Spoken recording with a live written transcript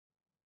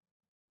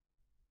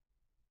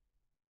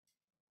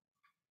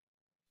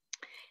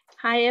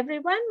Hi,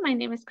 everyone. My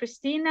name is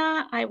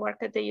Christina. I work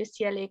at the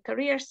UCLA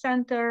Career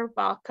Center.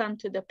 Welcome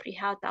to the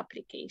Pre-Health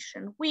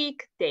Application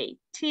Week, Day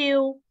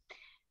 2.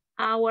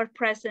 Our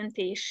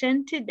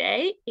presentation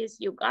today is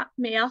You Got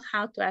Mail,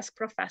 How to Ask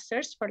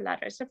Professors for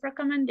Letters of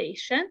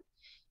Recommendation.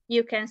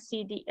 You can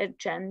see the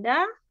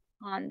agenda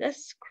on the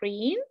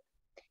screen.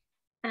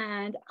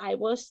 And I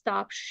will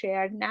stop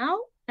share now,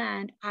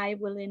 and I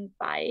will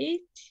invite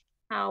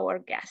our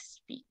guest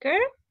speaker,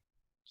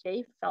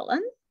 Jay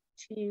Fallon,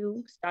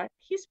 to start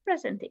his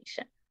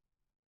presentation.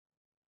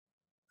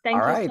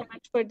 Thank you so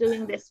much for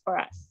doing this for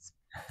us.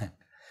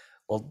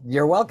 Well,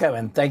 you're welcome.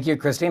 And thank you,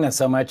 Christina,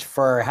 so much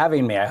for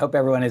having me. I hope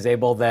everyone is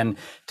able then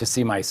to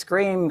see my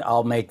screen.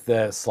 I'll make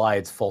the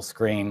slides full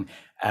screen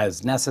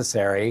as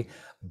necessary,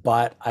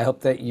 but I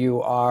hope that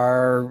you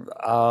are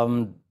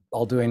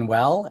all doing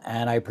well.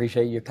 And I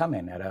appreciate you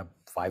coming at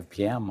 5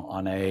 p.m.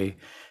 on a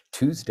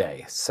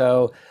Tuesday.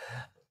 So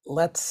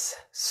let's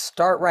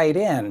start right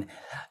in.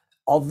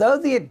 Although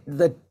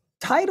the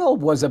title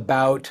was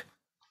about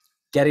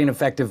getting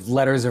effective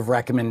letters of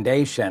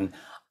recommendation,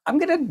 I'm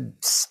going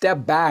to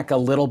step back a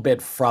little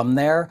bit from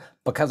there,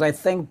 because I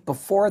think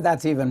before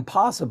that's even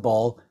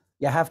possible,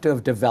 you have to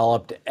have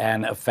developed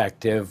an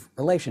effective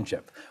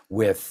relationship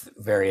with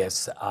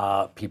various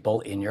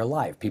people in your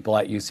life, people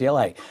at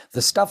UCLA.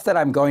 The stuff that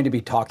I'm going to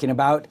be talking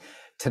about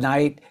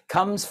tonight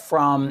comes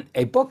from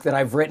a book that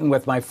I've written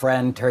with my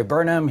friend Terry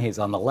Burnham. He's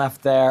on the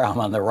left there, I'm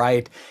on the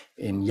right.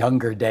 In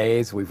younger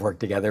days, we've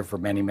worked together for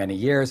many, many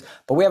years,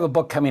 but we have a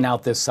book coming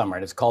out this summer,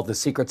 and it's called The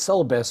Secret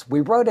Syllabus.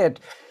 We wrote it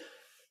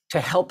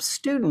to help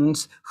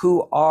students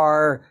who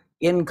are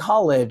in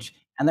college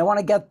and they want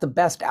to get the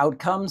best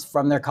outcomes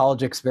from their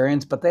college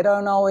experience, but they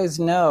don't always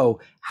know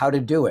how to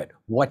do it,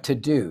 what to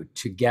do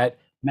to get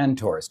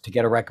mentors, to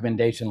get a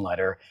recommendation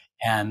letter,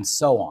 and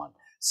so on.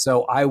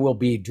 So I will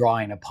be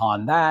drawing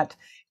upon that.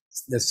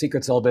 The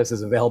Secret Syllabus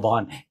is available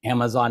on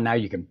Amazon now.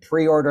 You can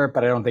pre-order it,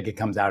 but I don't think it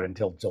comes out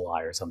until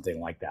July or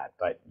something like that,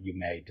 but you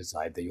may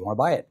decide that you want to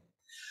buy it.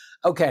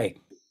 Okay,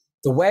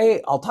 the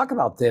way I'll talk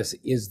about this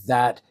is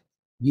that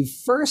you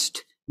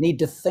first need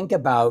to think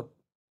about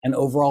an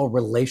overall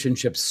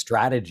relationship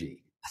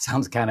strategy. That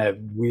sounds kind of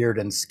weird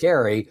and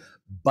scary,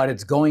 but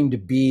it's going to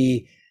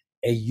be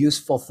a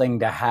useful thing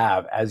to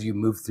have as you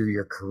move through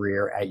your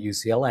career at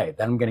UCLA.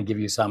 Then I'm going to give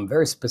you some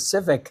very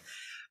specific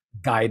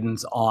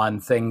guidance on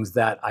things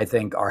that I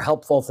think are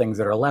helpful, things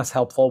that are less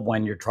helpful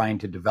when you're trying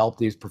to develop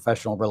these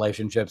professional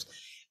relationships,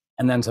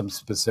 and then some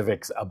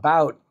specifics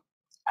about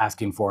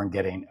asking for and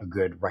getting a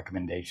good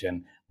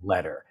recommendation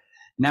letter.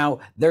 Now,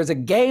 there's a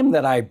game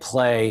that I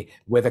play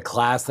with a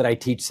class that I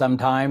teach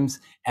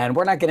sometimes, and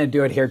we're not going to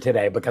do it here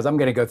today because I'm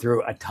going to go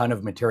through a ton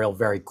of material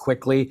very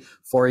quickly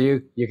for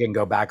you. You can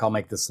go back, I'll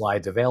make the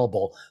slides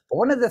available. But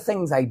one of the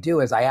things I do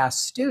is I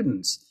ask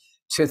students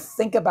to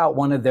think about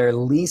one of their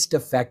least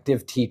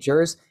effective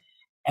teachers.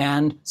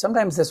 And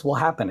sometimes this will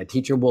happen. A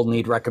teacher will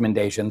need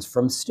recommendations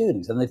from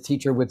students. And the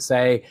teacher would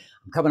say,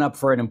 I'm coming up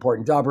for an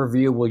important job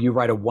review. Will you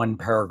write a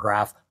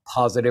 1-paragraph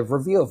positive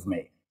review of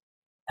me?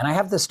 And I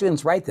have the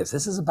students write this.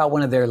 This is about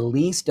one of their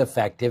least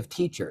effective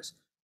teachers.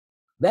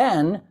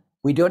 Then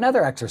we do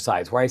another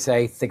exercise where I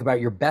say, think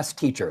about your best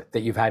teacher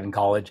that you've had in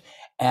college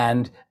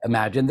and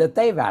imagine that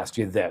they've asked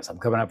you this. I'm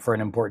coming up for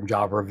an important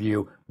job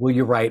review. Will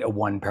you write a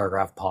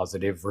 1-paragraph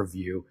positive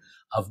review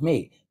of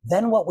me?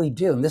 Then what we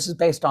do, and this is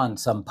based on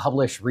some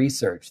published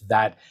research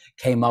that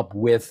came up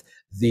with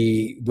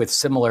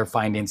similar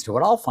findings to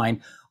what I'll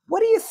find. What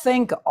do you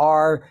think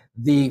are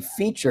the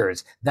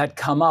features that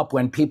come up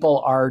when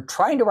people are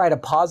trying to write a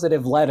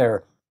positive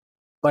letter,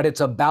 but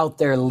it's about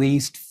their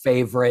least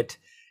favorite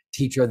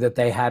teacher that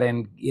they had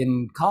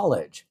in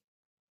college?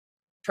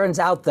 Turns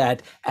out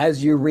that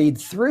as you read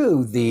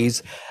through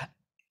these,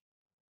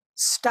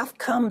 stuff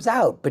comes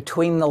out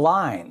between the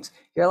lines.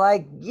 You're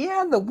like,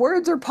 yeah, the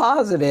words are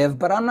positive,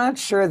 but I'm not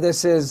sure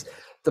this is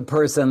the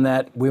person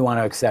that we want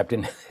to accept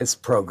in this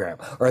program,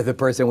 or the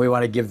person we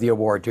want to give the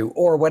award to,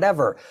 or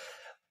whatever.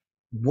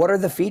 What are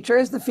the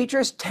features? The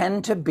features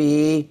tend to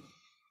be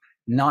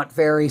not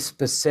very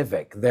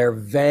specific. They're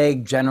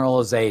vague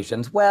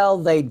generalizations. Well,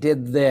 they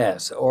did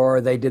this or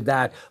they did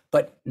that,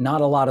 but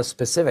not a lot of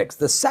specifics.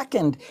 The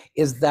second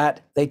is that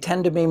they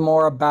tend to be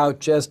more about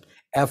just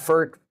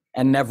effort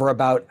and never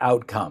about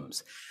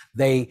outcomes.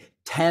 They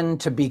tend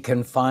to be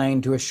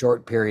confined to a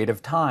short period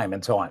of time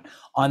and so on.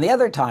 On the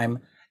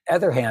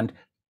other hand,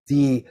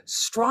 the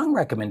strong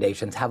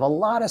recommendations have a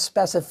lot of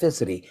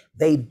specificity.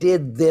 They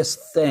did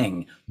this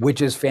thing,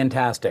 which is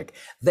fantastic.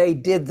 They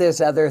did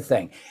this other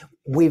thing.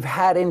 We've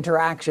had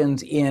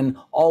interactions in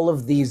all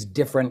of these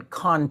different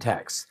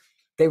contexts.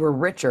 They were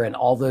richer in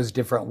all those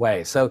different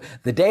ways. So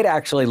the data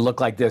actually look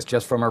like this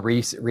just from a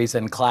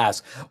recent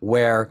class,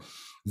 where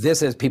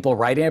this is people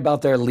writing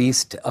about their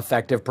least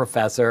effective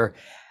professor.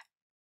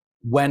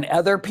 When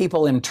other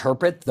people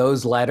interpret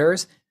those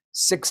letters,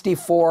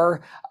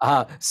 64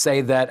 say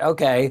that,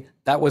 okay,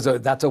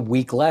 that's a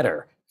weak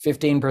letter.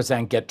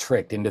 15% get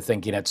tricked into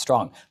thinking it's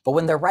strong. But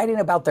when they're writing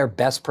about their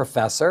best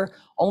professor,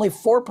 only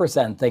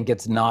 4% think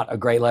it's not a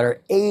great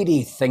letter.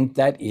 80 think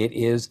that it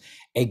is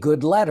a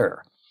good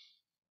letter.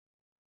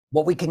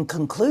 What we can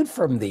conclude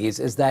from these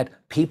is that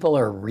people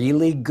are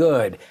really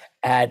good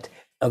at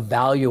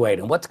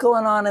evaluating what's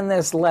going on in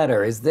this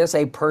letter. Is this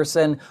a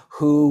person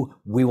who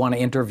we want to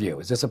interview?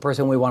 Is this a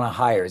person we want to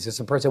hire? Is this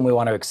a person we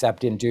want to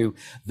accept into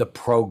the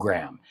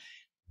program?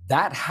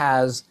 That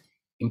has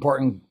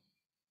important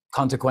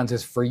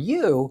consequences for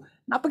you,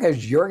 not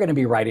because you're going to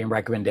be writing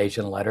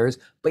recommendation letters,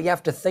 but you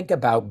have to think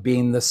about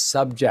being the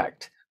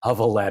subject of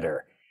a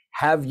letter.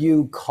 Have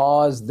you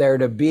caused there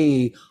to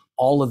be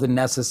all of the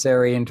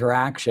necessary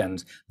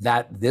interactions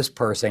that this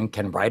person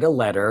can write a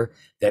letter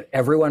that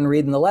everyone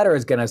reading the letter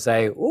is going to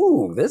say,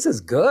 ooh, this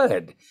is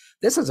good.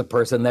 This is a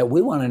person that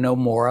we want to know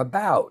more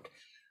about.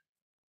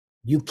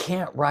 You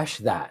can't rush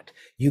that.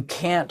 You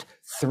can't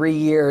 3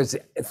 years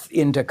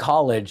into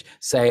college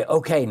say,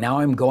 okay, now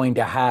I'm going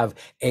to have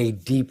a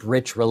deep,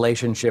 rich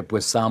relationship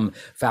with some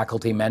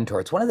faculty mentor.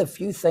 It's one of the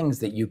few things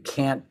that you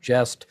can't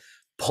just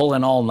pull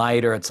an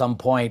all-nighter at some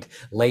point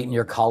late in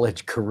your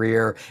college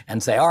career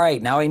and say, all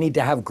right, now I need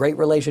to have great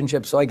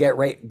relationships so I get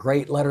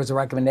great letters of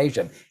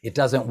recommendation. It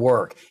doesn't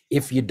work.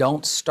 If you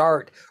don't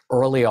start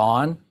early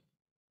on,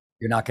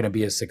 you're not going to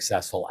be as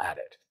successful at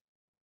it.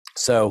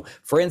 So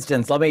for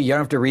instance, you don't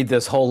have to read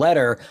this whole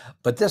letter,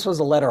 but this was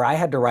a letter I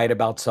had to write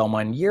about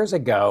someone years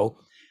ago.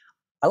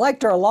 I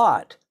liked her a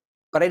lot,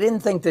 but I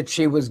didn't think that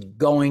she was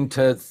going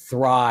to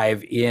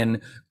thrive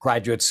in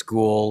graduate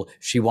school.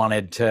 She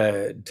wanted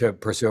to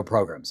pursue a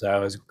program.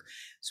 So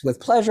with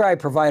pleasure, I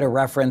provide a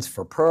reference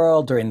for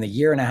Pearl. During the 1.5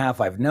 years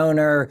I've known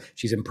her,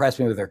 she's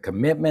impressed me with her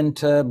commitment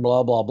to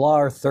blah, blah, blah,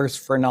 her thirst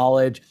for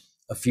knowledge,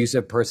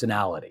 effusive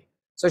personality.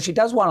 So she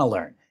does want to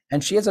learn,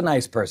 and she is a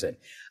nice person.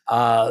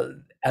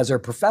 As her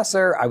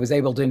professor, I was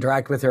able to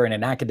interact with her in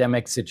an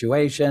academic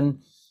situation.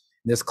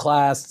 This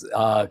class,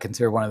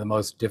 considered one of the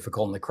most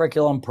difficult in the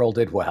curriculum, Pearl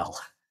did well.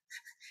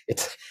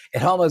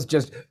 It almost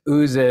just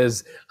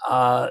oozes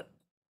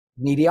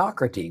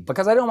mediocrity,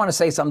 because I don't want to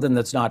say something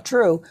that's not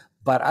true,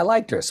 but I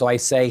liked her. So I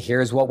say,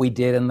 here's what we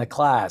did in the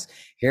class.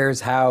 Here's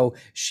how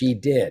she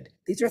did.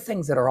 These are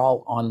things that are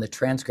all on the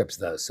transcripts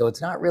though. So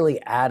it's not really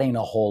adding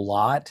a whole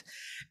lot.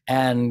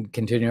 And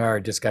continue our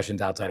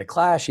discussions outside of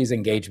class. She's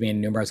engaged me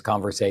in numerous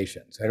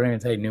conversations. I don't even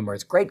say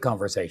numerous great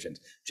conversations,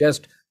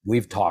 just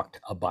we've talked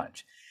a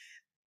bunch.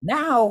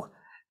 Now,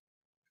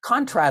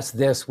 contrast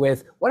this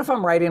with, what if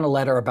I'm writing a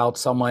letter about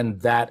someone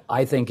that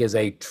I think is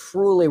a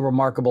truly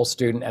remarkable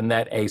student and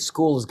that a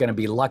school is going to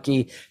be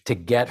lucky to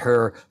get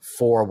her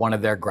for one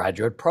of their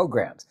graduate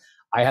programs?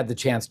 I had the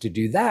chance to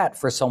do that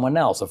for someone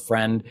else, a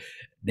friend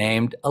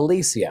named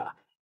Alicia.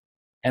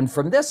 And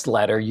from this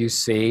letter, you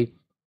see,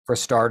 for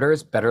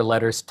starters, better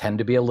letters tend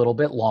to be a little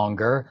bit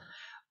longer,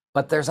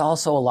 but there's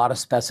also a lot of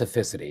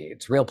specificity.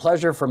 It's a real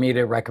pleasure for me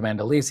to recommend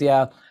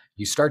Alicia.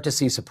 You start to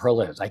see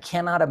superlatives. I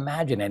cannot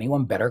imagine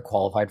anyone better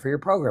qualified for your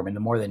program in the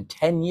more than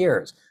 10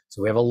 years.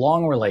 So we have a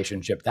long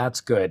relationship.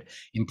 That's good.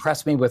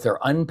 Impressed me with her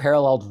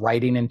unparalleled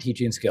writing and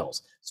teaching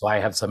skills. So I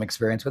have some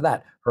experience with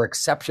that. Her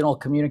exceptional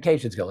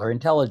communication skills, her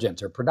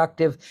intelligence, her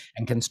productive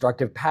and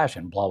constructive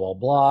passion, blah, blah,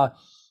 blah.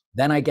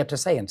 Then I get to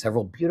say, in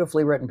several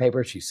beautifully written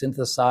papers she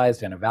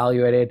synthesized and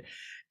evaluated.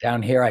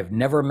 Down here, I've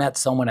never met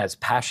someone as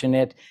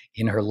passionate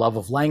in her love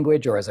of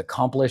language or as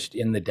accomplished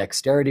in the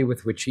dexterity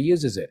with which she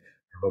uses it.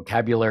 Her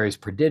vocabulary is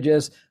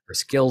prodigious, her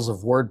skills of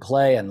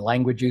wordplay and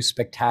language use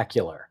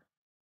spectacular.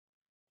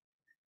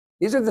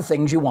 These are the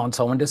things you want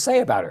someone to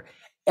say about her.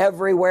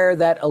 Everywhere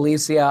that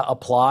Alicia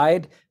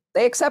applied,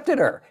 they accepted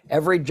her.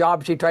 Every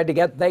job she tried to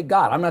get, they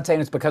got. I'm not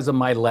saying it's because of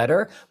my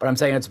letter, but I'm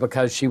saying it's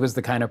because she was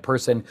the kind of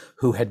person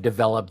who had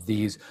developed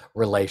these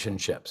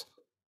relationships.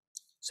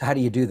 So how do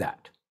you do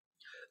that?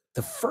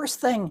 The first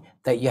thing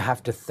that you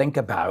have to think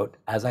about,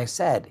 as I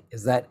said,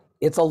 is that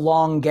it's a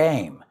long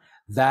game,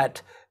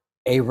 that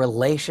a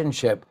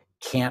relationship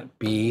can't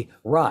be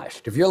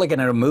rushed. If you're looking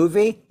at a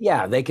movie,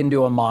 yeah, they can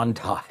do a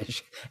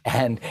montage.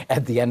 And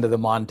at the end of the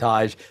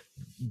montage,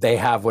 they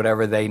have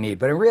whatever they need.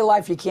 But in real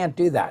life, you can't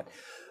do that.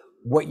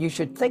 What you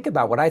should think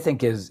about, what I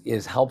think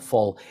is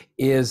helpful,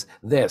 is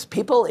this.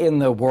 People in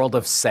the world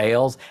of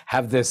sales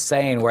have this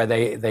saying where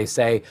they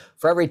say,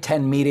 for every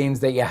 10 meetings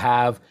that you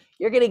have,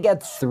 you're going to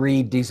get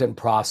 3 decent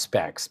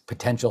prospects,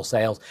 potential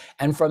sales.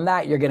 And from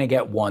that, you're going to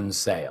get 1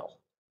 sale.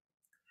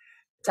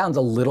 It sounds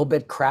a little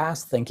bit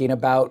crass thinking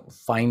about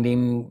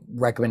finding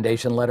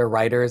recommendation letter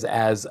writers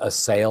as a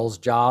sales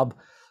job,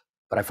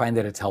 but I find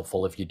that it's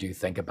helpful if you do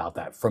think about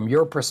that. From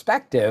your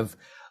perspective,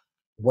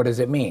 what does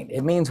it mean?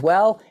 It means,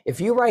 well,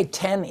 if you write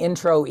 10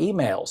 intro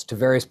emails to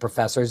various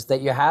professors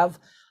that you have,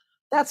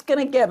 that's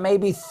going to get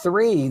maybe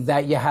 3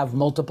 that you have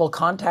multiple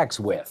contacts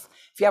with.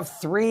 If you have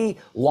 3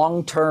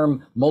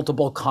 long-term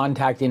multiple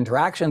contact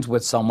interactions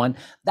with someone,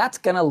 that's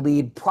going to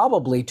lead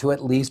probably to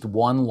at least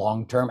 1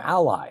 long-term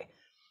ally.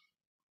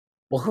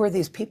 Well, who are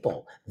these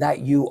people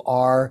that you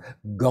are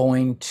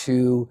going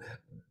to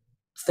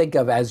think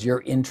of as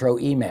your intro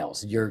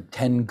emails, your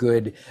 10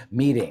 good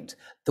meetings.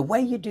 The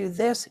way you do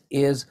this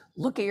is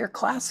look at your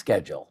class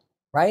schedule,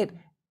 right?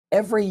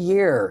 Every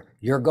year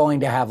you're going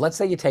to have, let's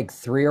say you take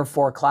 3 or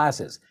 4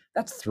 classes,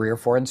 that's 3 or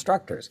 4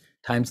 instructors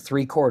times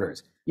 3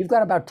 quarters. You've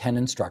got about 10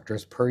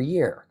 instructors per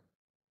year.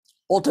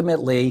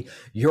 Ultimately,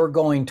 you're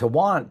going to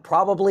want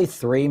probably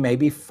 3,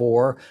 maybe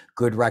 4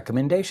 good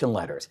recommendation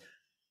letters.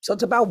 So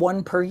it's about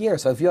 1 per year.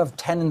 So if you have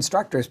 10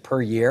 instructors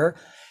per year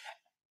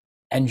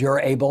and you're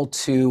able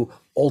to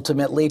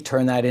ultimately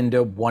turn that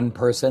into one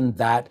person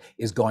that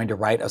is going to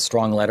write a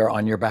strong letter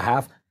on your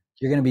behalf,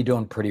 you're going to be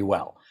doing pretty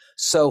well.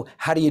 So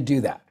how do you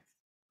do that?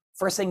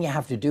 First thing you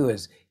have to do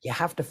is you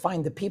have to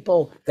find the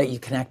people that you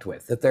connect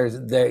with, that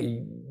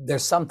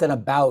there's something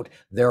about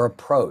their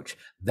approach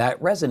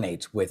that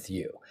resonates with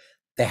you.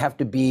 They have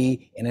to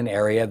be in an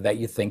area that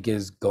you think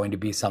is going to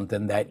be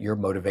something that you're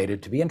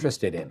motivated to be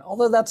interested in.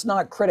 Although that's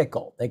not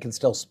critical. They can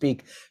still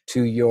speak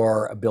to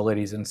your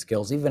abilities and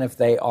skills, even if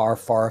they are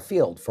far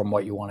afield from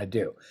what you want to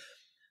do.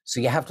 So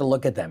you have to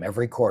look at them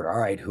every quarter.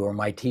 All right, who are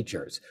my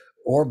teachers?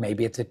 Or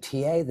maybe it's a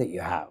TA that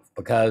you have,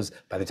 because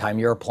by the time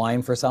you're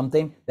applying for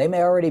something, they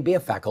may already be a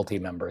faculty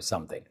member or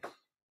something.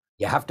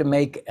 You have to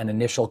make an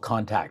initial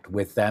contact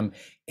with them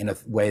in a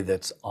way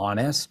that's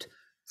honest,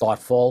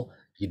 thoughtful.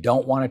 You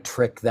don't want to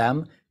trick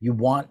them. You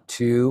want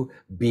to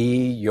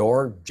be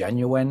your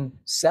genuine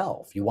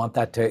self. You want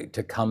that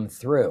to come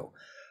through.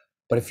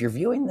 But if you're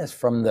viewing this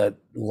from the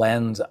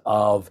lens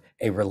of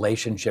a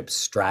relationship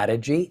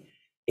strategy,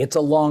 it's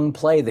a long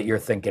play that you're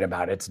thinking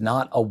about. It's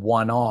not a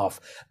one-off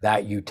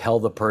that you tell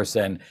the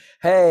person,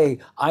 hey,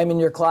 I'm in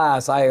your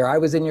class, I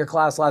was in your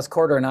class last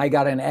quarter and I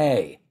got an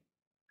A.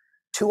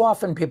 Too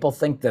often people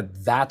think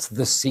that that's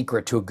the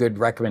secret to a good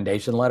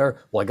recommendation letter.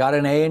 Well, I got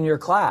an A in your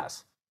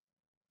class.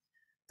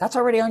 That's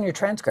already on your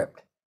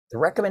transcript. The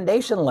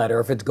recommendation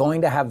letter, if it's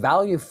going to have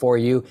value for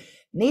you,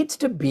 needs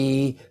to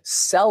be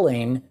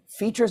selling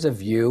features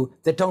of you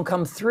that don't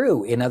come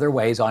through in other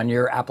ways on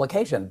your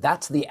application.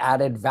 That's the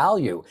added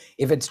value.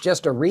 If it's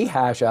just a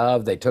rehash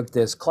of, they took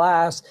this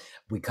class,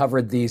 we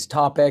covered these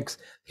topics,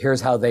 here's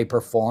how they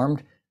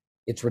performed,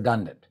 it's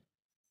redundant.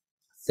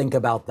 Think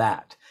about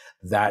that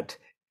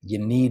you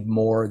need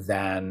more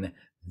than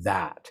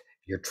that.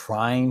 You're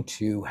trying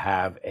to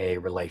have a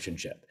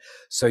relationship.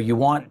 So you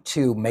want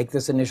to make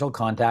this initial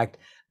contact,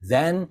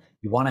 then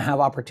you want to have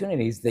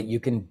opportunities that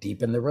you can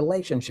deepen the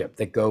relationship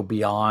that go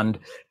beyond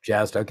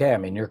just, okay,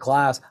 I'm in your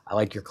class, I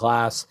like your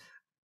class.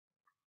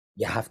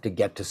 You have to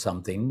get to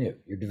something new.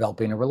 You're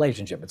developing a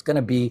relationship. It's going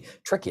to be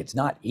tricky. It's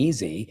not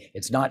easy.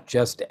 It's not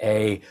just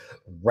a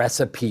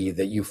recipe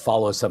that you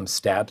follow some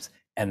steps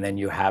and then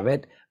you have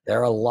it. There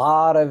are a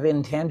lot of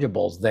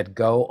intangibles that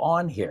go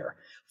on here.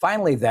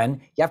 Finally,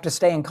 then, you have to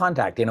stay in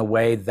contact in a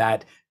way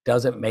that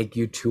doesn't make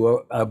you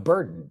a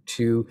burden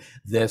to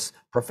this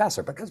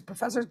professor, because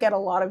professors get a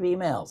lot of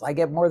emails. I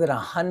get more than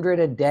 100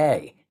 a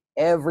day,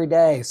 every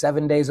day,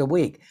 7 days a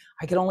week.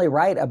 I can only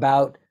write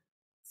about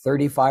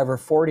 35 or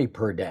 40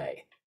 per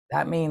day.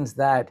 That means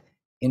that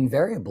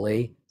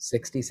invariably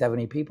 60,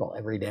 70 people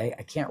every day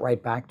I can't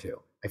write back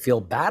to. I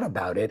feel bad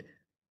about it,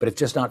 but it's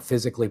just not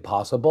physically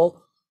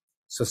possible.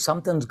 So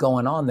something's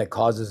going on that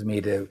causes me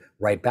to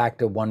write back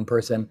to one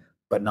person,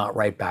 but not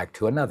write back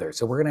to another.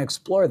 So we're going to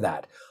explore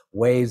that,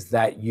 ways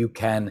that you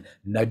can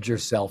nudge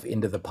yourself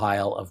into the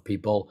pile of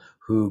people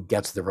who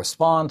gets the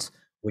response,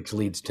 which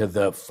leads to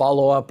the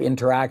follow-up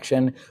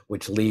interaction,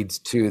 which leads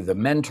to the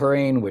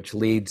mentoring, which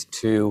leads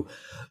to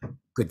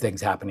good things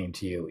happening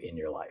to you in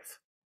your life.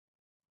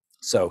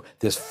 So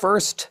this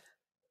first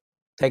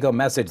take-home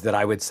message that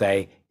I would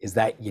say is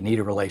that you need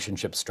a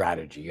relationship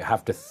strategy. You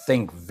have to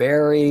think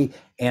very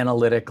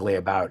analytically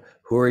about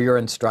who are your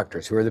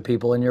instructors, who are the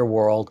people in your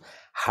world,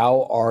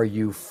 how are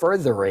you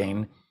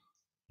furthering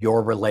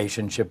your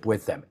relationship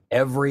with them.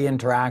 Every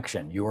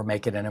interaction, you are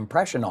making an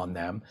impression on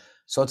them.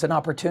 So it's an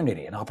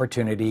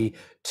opportunity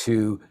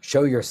to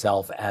show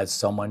yourself as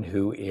someone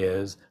who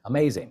is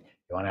amazing.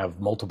 You want to have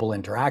multiple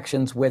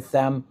interactions with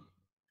them.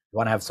 You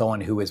want to have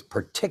someone who is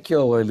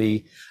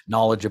particularly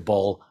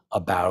knowledgeable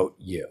about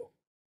you.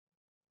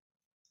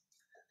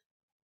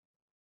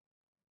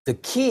 The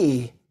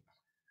key,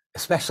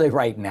 especially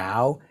right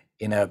now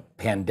in a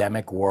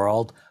pandemic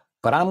world,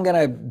 but I'm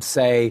going to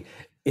say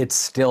it's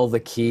still the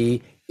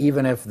key,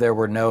 even if there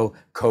were no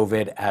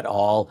COVID at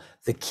all.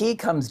 The key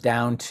comes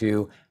down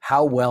to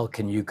how well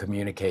can you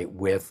communicate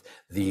with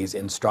these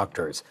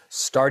instructors,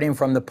 starting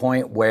from the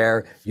point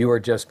where you are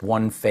just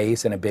one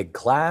face in a big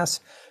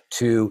class,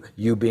 to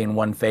you being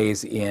one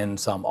face in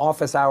some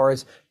office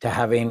hours, to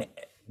having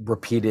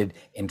repeated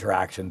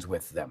interactions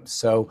with them.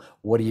 So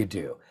what do you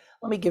do?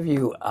 Let me give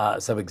you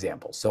some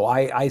examples. So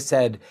I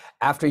said,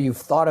 after you've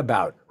thought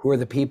about who are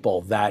the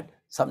people that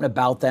something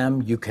about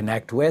them you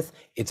connect with,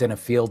 it's in a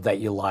field that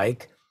you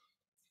like,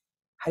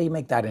 how do you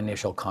make that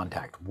initial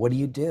contact? What do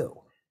you do?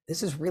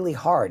 This is really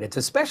hard. It's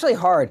especially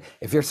hard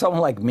if you're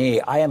someone like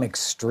me. I am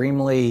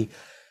extremely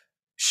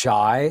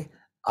shy.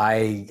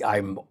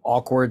 I'm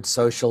awkward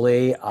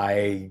socially.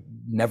 I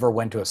never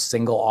went to a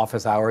single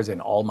office hours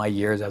in all my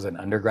years as an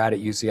undergrad at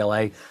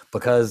UCLA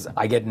because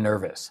I get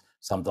nervous,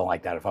 something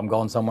like that. If I'm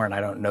going somewhere and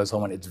I don't know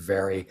someone, it's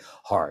very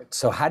hard.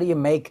 So how do you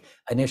make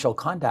initial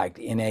contact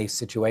in a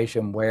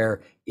situation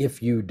where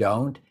if you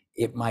don't,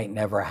 it might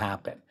never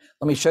happen?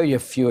 Let me show you a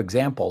few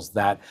examples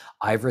that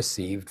I've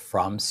received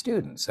from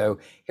students. So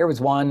here was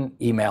one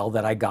email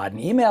that I got. An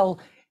email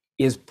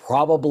is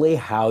probably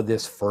how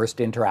this first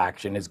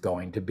interaction is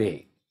going to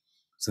be.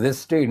 So this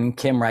student,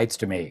 Kim, writes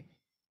to me,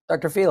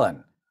 Dr.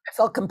 Phelan, I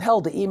felt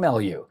compelled to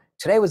email you.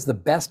 Today was the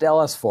best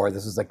LS4.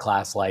 This is a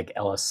class like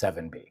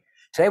LS7B.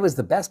 Today was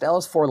the best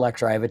LS4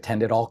 lecture I have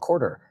attended all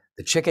quarter.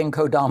 The chicken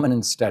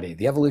codominance study,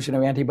 the evolution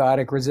of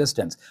antibiotic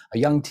resistance, a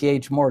young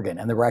T.H. Morgan,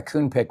 and the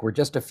raccoon pick were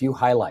just a few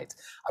highlights.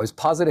 I was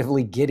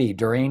positively giddy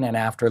during and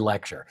after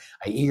lecture.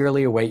 I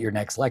eagerly await your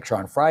next lecture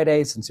on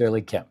Friday.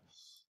 Sincerely, Kim.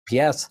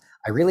 P.S.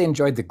 I really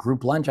enjoyed the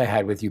group lunch I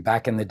had with you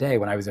back in the day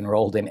when I was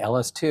enrolled in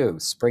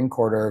LS2, spring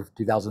quarter of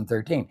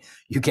 2013.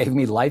 You gave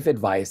me life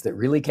advice that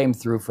really came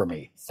through for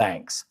me.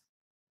 Thanks.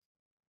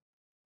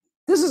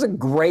 This is a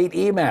great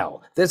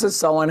email. This is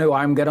someone who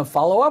I'm going to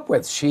follow up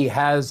with. She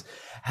has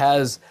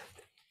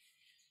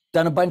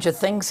done a bunch of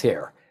things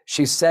here.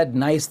 She said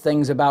nice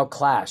things about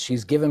class.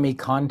 She's given me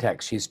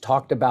context. She's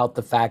talked about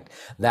the fact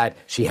that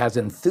she has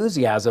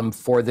enthusiasm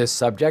for this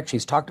subject.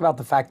 She's talked about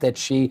the fact that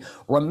she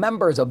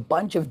remembers a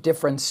bunch of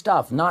different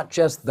stuff, not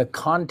just the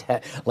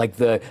content, like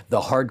the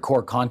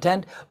hardcore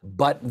content,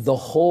 but the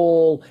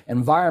whole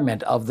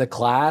environment of the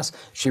class.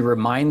 She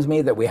reminds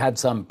me that we had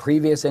some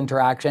previous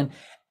interaction.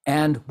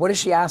 And what is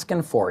she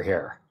asking for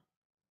here?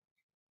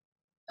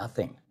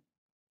 Nothing.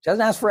 She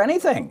doesn't ask for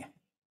anything.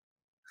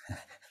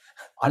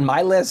 On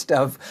my list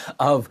of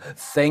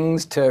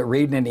things to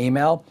read in an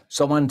email,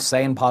 someone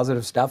saying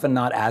positive stuff and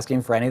not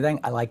asking for anything,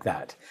 I like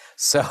that.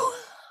 So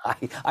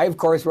I of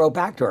course wrote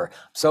back to her.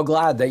 I'm so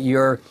glad that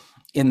you're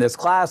in this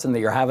class and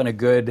that you're having a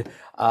good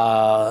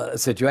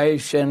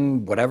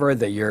situation, whatever,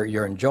 that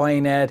you're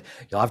enjoying it.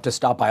 You'll have to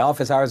stop by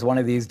office hours one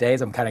of these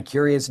days. I'm kind of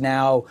curious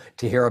now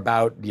to hear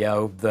about, you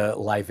know, the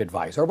life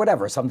advice or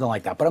whatever, something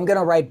like that. But I'm going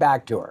to write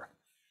back to her.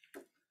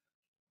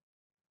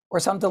 Or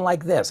something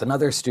like this.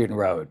 Another student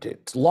wrote,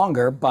 it's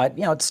longer, but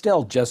you know, it's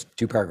still just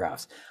 2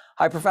 paragraphs.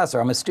 Hi, Professor.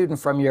 I'm a student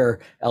from your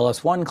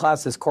LS1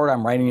 class this quarter.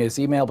 I'm writing you this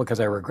email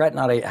because I regret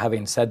not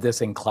having said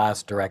this in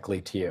class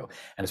directly to you.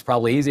 And it's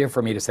probably easier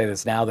for me to say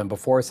this now than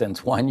before,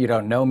 since 1, you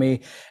don't know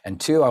me, and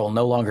 2, I will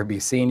no longer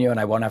be seeing you, and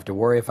I won't have to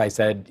worry if I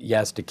said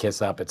yes to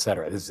kiss up,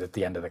 etc. This is at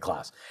the end of the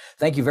class.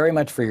 Thank you very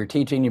much for your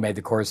teaching. You made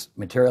the course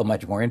material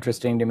much more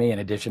interesting to me. In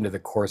addition to the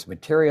course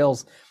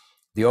materials,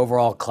 the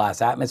overall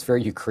class atmosphere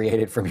you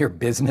created, from your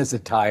business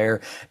attire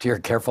to your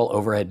careful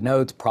overhead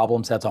notes,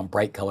 problem sets on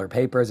bright color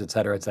papers, et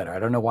cetera, et cetera. I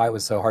don't know why it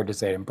was so hard to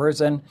say it in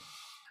person.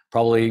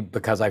 Probably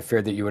because I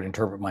feared that you would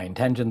interpret my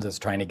intentions as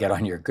trying to get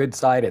on your good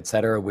side, et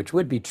cetera, which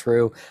would be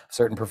true of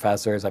certain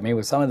professors. I mean,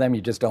 with some of them, you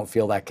just don't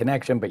feel that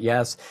connection, but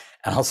yes,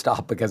 and I'll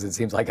stop because it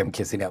seems like I'm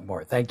kissing up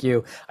more. Thank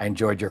you. I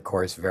enjoyed your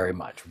course very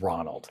much.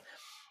 Ronald.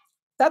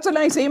 That's a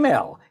nice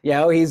email. You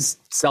know, he's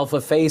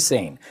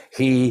self-effacing.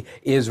 He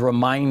is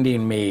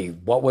reminding me,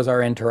 what was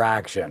our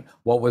interaction?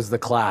 What was the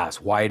class?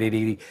 Why did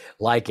he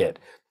like it?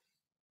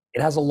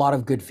 It has a lot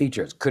of good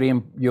features. Could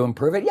you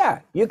improve it? Yeah,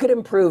 you could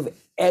improve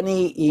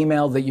any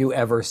email that you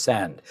ever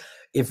send.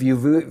 If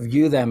you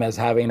view them as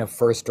having a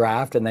first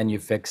draft and then you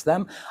fix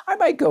them, I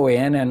might go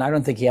in, and I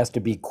don't think he has to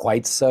be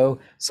quite so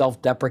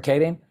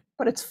self-deprecating,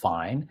 but it's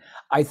fine.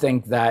 I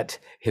think that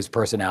his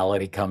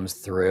personality comes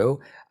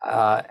through.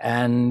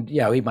 And,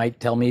 you know, he might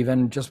tell me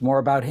even just more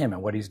about him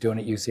and what he's doing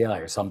at UCLA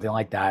or something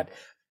like that,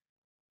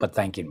 but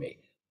thanking me.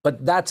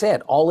 But that's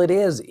it. All it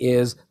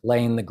is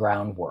laying the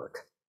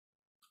groundwork.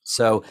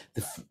 So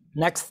the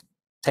next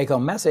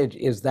take-home message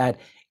is that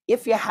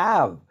if you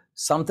have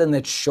something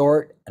that's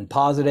short and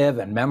positive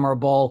and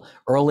memorable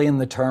early in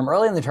the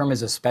term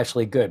is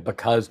especially good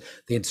because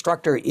the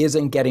instructor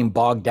isn't getting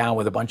bogged down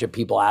with a bunch of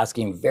people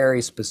asking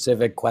very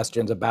specific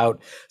questions about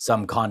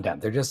some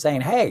content. They're just saying,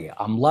 hey,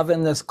 I'm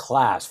loving this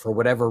class for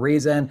whatever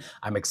reason.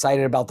 I'm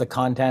excited about the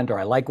content, or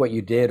I like what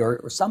you did,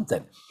 or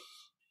something.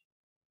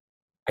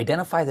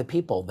 Identify the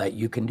people that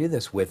you can do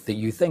this with that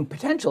you think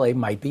potentially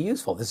might be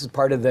useful. This is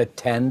part of the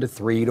 10 to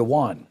 3 to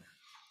 1.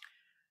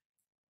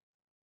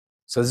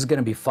 So this is going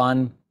to be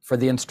fun for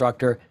the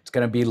instructor. It's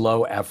going to be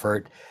low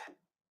effort.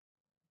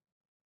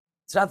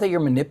 It's not that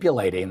you're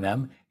manipulating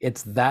them.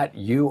 It's that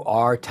you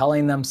are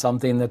telling them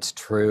something that's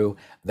true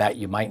that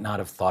you might not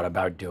have thought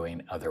about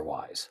doing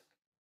otherwise.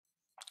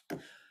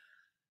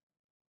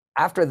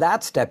 After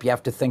that step, you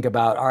have to think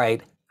about, all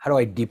right, how do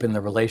I deepen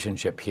the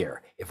relationship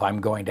here? If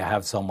I'm going to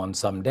have someone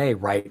someday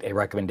write a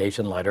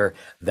recommendation letter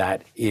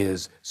that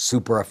is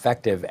super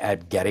effective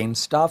at getting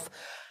stuff,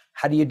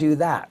 how do you do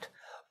that?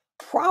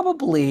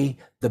 Probably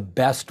the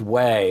best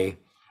way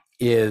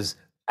is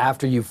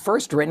after you've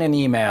first written an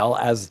email,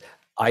 as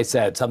I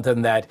said,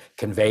 something that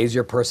conveys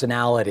your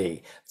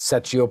personality,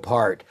 sets you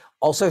apart,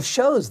 also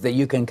shows that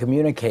you can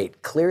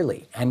communicate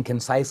clearly and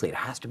concisely. It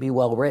has to be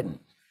well written.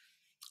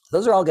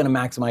 Those are all going to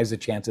maximize the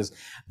chances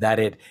that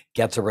it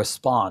gets a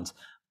response.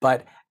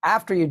 But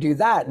after you do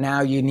that,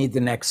 now you need the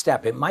next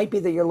step. It might be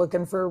that you're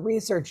looking for a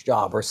research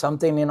job or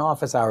something in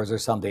office hours or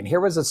something. Here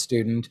was a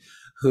student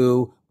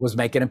who was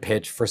making a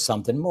pitch for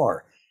something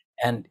more.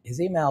 And his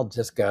email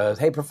just goes,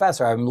 "Hey,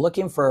 professor, I'm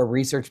looking for a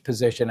research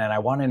position and I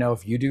want to know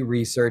if you do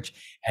research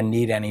and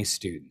need any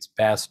students.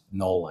 Best,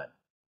 Nolan."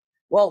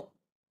 Well,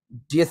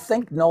 do you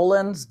think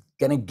Nolan's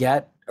going to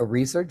get a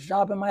research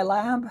job in my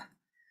lab?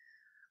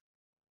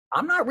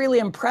 I'm not really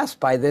impressed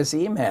by this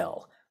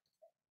email.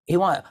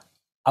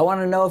 I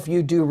want to know if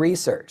you do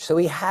research. So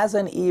he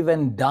hasn't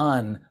even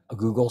done a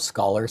Google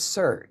Scholar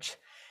search.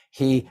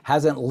 He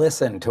hasn't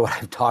listened to what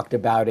I've talked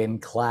about in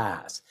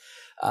class.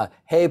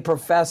 Hey,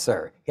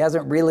 professor, he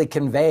hasn't really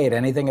conveyed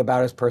anything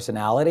about his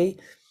personality.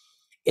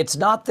 It's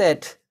not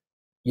that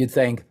you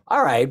think,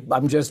 all right,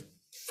 I'm just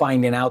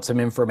finding out some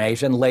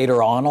information.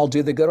 Later on, I'll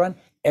do the good one.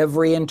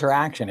 Every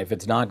interaction, if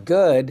it's not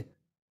good,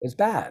 is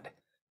bad.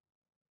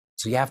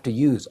 So you have to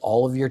use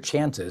all of your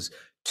chances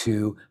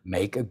to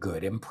make a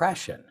good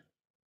impression.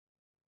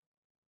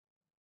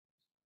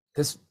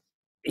 This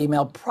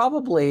email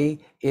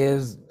probably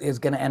is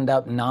going to end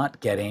up not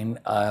getting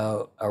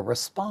a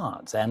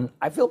response. And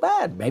I feel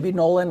bad. Maybe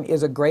Nolan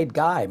is a great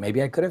guy.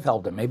 Maybe I could have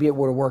helped him. Maybe it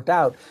would have worked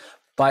out.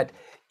 But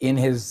in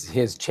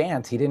his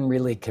chance, he didn't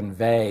really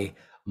convey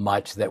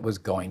much that was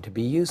going to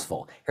be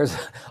useful. Here's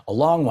a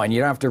long one. You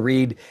don't have to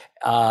read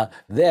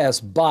this,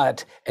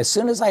 but as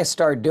soon as I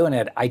start doing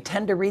it, I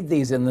tend to read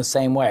these in the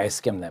same way. I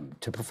skim them.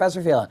 To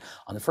Professor Phelan,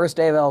 on the first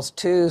day of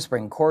LS2,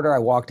 spring quarter, I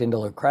walked into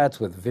Le Kretz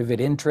with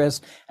vivid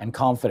interest and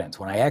confidence.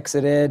 When I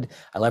exited,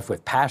 I left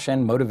with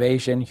passion,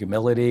 motivation,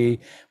 humility,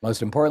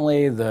 most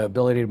importantly, the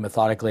ability to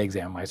methodically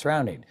examine my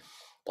surroundings.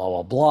 Blah,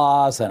 blah,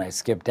 blah. So then I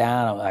skip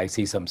down. I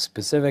see some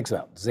specifics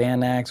about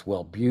Xanax,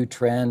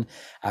 Wellbutrin.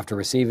 After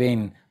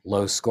receiving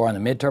low score on the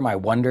midterm, I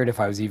wondered if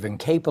I was even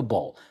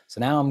capable. So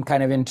now I'm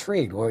kind of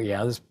intrigued. Well,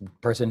 yeah, this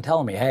person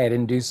telling me, hey, I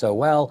didn't do so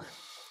well.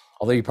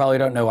 Although you probably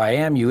don't know who I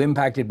am, you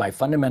impacted my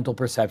fundamental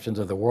perceptions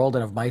of the world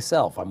and of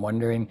myself. I'm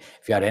wondering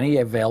if you had any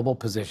available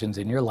positions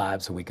in your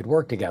lab so we could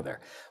work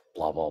together.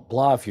 Blah, blah,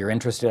 blah. If you're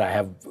interested, I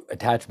have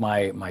attached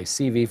my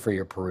CV for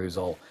your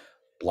perusal.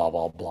 Blah,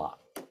 blah, blah.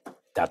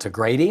 That's a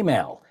great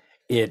email.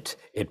 It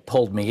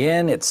pulled me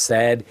in. It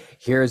said,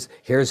 here's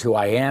who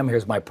I am.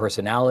 Here's my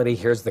personality.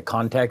 Here's the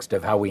context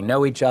of how we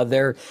know each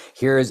other.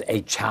 Here's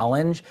a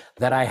challenge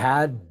that I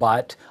had,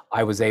 but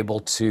I was able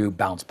to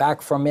bounce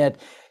back from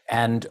it.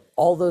 And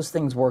all those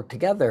things work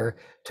together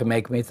to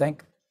make me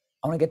think,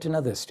 I want to get to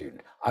know this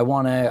student. I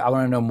want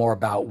to know more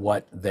about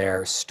what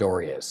their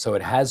story is. So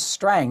it has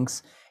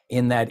strengths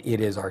in that it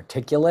is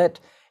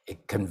articulate.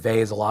 It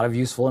conveys a lot of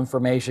useful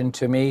information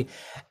to me.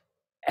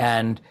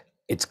 And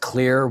it's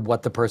clear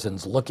what the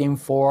person's looking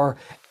for,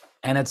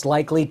 and it's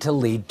likely to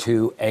lead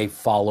to a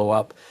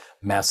follow-up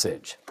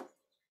message.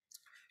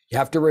 You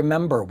have to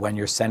remember when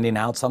you're sending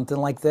out something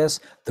like this,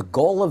 the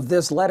goal of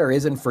this letter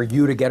isn't for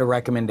you to get a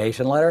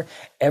recommendation letter.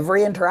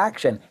 Every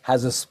interaction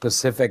has a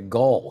specific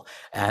goal.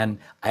 And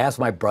I asked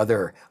my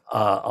brother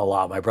a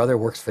lot. My brother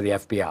works for the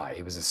FBI.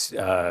 He was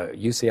a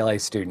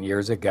UCLA student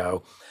years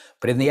ago.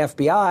 But in the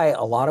FBI,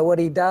 a lot of what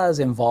he does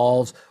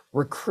involves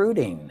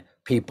recruiting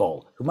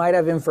people who might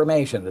have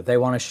information that they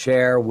want to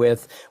share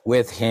with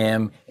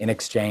him in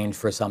exchange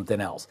for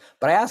something else.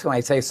 But I ask him, I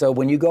say, so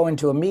when you go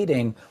into a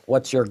meeting,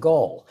 what's your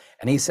goal?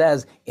 And he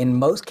says, in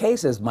most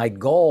cases, my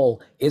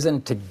goal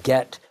isn't to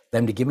get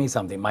them to give me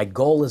something. My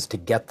goal is to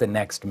get the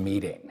next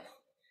meeting.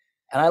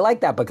 And I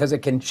like that because it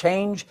can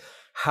change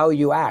how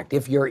you act.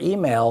 If your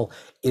email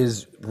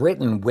is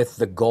written with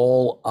the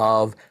goal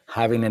of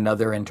having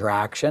another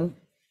interaction,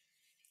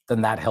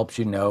 then that helps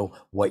you know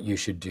what you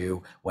should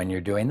do when you're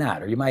doing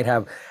that. Or you might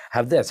have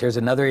this. Here's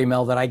another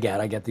email that I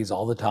get. I get these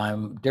all the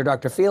time. Dear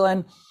Dr.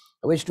 Phelan,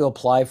 I wish to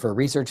apply for a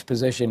research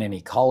position in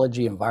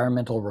ecology,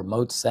 environmental,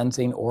 remote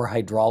sensing, or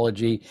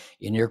hydrology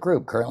in your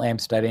group. Currently, I'm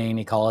studying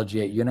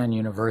ecology at Yunnan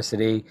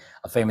University,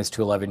 a famous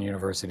 211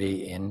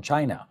 university in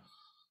China.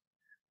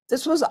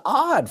 This was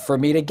odd for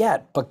me to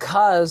get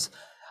because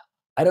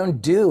I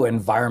don't do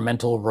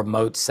environmental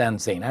remote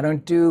sensing. I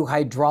don't do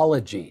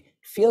hydrology.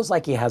 Feels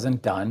like he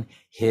hasn't done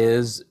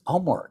his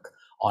homework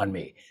on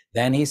me.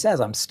 Then he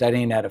says, I'm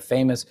studying at a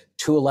famous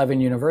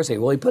 211 university.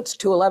 Well, he puts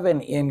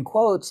 211 in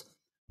quotes,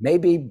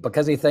 maybe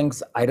because he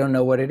thinks I don't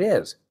know what it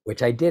is,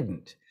 which I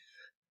didn't.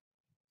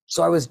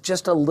 So I was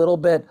just a little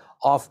bit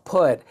off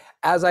put.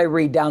 As I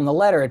read down the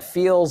letter, it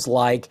feels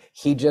like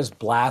he just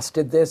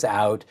blasted this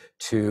out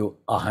to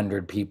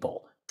 100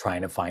 people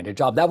trying to find a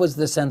job. That was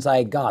the sense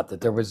I got, that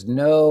there was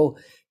no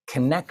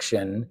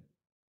connection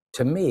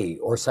to me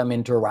or some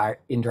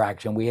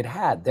interaction we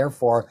had.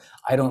 Therefore,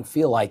 I don't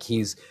feel like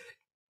he's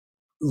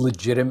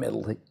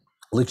legitimately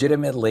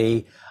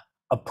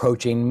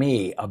approaching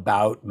me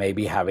about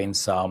maybe having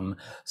some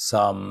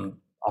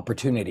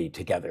opportunity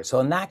together. So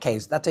in that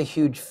case, that's a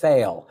huge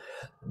fail.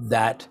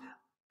 That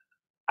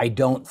I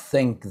don't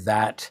think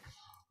that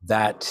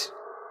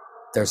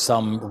there's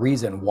some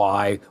reason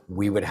why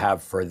we would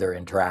have further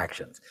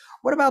interactions.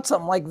 What about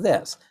something like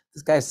this?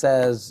 This guy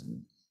says,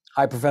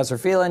 hi, Professor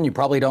Phelan. You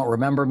probably don't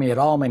remember me at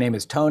all. My name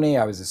is Tony.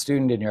 I was a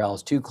student in your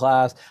LS2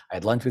 class. I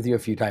had lunch with you a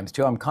few times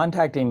too. I'm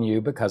contacting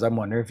you because I'm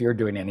wondering if you're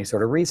doing any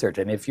sort of research.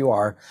 And if you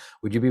are,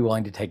 would you be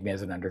willing to take me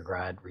as an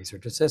undergrad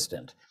research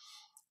assistant?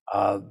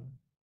 Blah,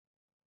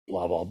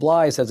 blah,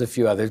 blah. He says a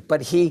few others,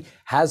 but he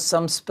has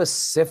some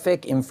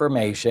specific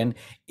information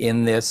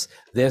in this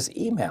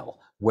email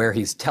where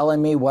he's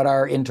telling me what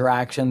our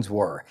interactions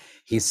were.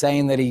 He's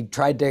saying that he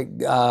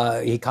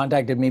he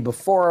contacted me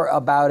before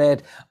about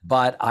it,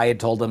 but I had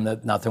told him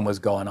that nothing was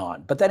going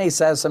on. But then he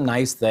says some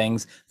nice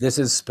things. This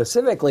is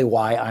specifically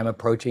why I'm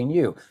approaching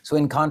you. So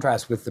in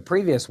contrast with the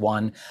previous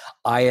one,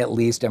 I at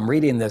least am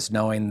reading this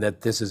knowing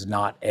that this is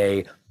not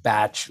a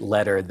batch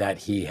letter that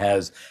he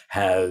has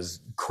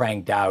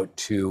cranked out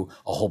to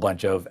a whole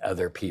bunch of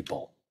other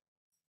people.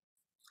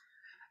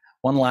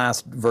 One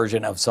last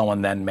version of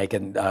someone then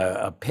making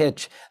a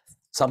pitch,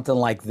 something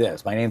like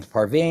this. My name's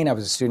Parveen. I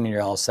was a student in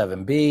your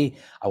L7B.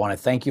 I want to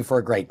thank you for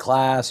a great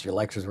class. Your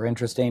lectures were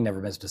interesting.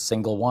 Never missed a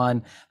single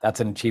one.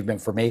 That's an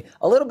achievement for me.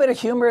 A little bit of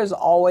humor is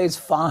always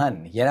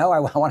fun. You know, I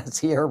want to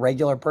see you're a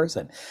regular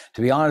person.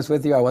 To be honest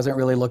with you, I wasn't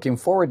really looking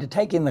forward to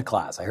taking the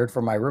class. I heard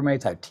from my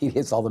roommates how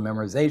tedious all the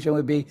memorization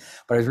would be,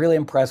 but I was really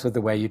impressed with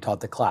the way you taught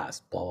the class.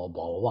 Blah, blah,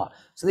 blah, blah, blah.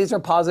 So these are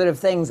positive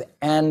things,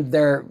 and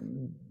they're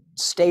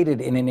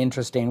stated in an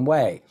interesting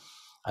way.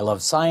 I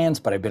love science,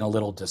 but I've been a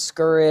little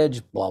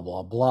discouraged, blah,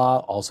 blah, blah.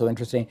 Also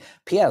interesting.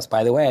 P.S.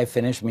 By the way, I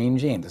finished Mean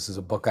Gene. This is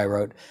a book I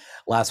wrote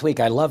last week.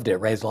 I loved it.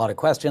 Raised a lot of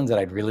questions that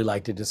I'd really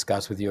like to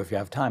discuss with you if you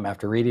have time.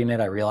 After reading it,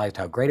 I realized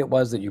how great it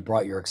was that you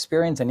brought your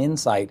experience and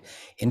insight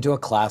into a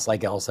class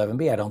like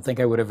L7B. I don't think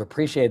I would have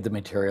appreciated the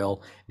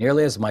material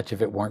nearly as much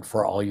if it weren't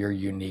for all your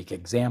unique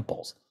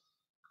examples.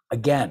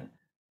 Again,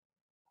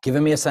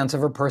 giving me a sense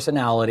of her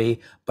personality,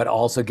 but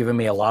also giving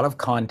me a lot of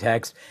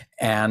context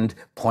and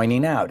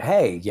pointing out,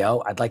 hey,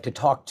 I'd like to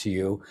talk to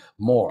you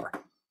more.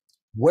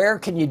 Where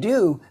can you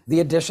do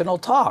the additional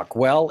talk?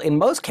 Well, in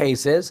most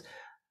cases,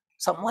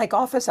 something like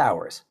office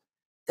hours.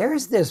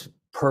 There's this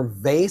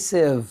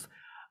pervasive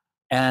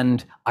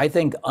and I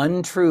think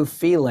untrue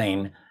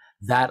feeling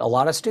that a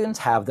lot of students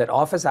have that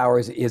office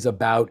hours is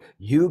about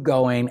you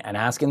going and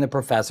asking the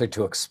professor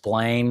to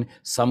explain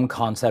some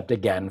concept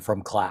again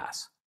from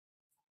class.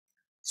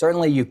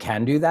 Certainly you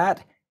can do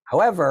that.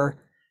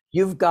 However,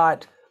 you've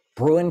got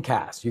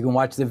Bruincast. You can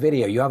watch the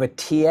video. You have a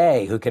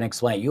TA who can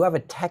explain. You have a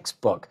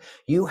textbook.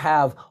 You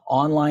have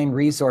online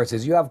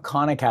resources. You have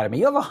Khan Academy.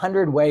 You have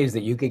 100 ways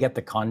that you could get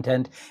the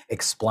content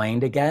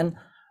explained again.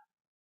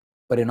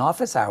 But in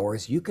office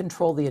hours, you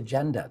control the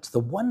agenda. It's the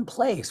one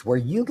place where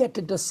you get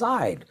to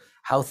decide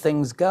how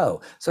things go.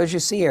 So as you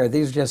see here,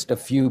 these are just a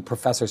few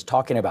professors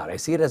talking about it. I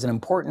see it as an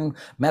important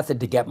method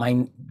to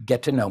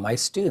get to know my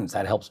students.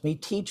 That helps me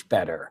teach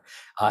better.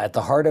 At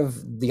the heart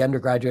of the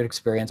undergraduate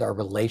experience are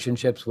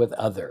relationships with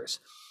others.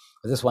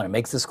 This one, it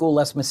makes the school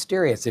less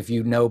mysterious if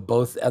you know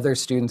both other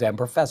students and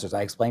professors.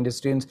 I explain to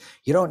students,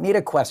 you don't need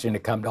a question to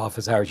come to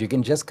office hours. You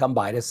can just come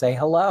by to say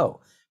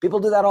hello. People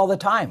do that all the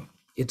time.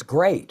 It's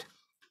great.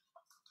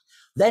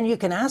 Then you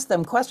can ask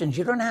them questions.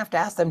 You don't have to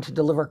ask them to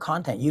deliver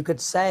content. You could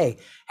say,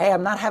 hey,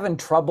 I'm not having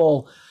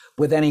trouble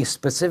with any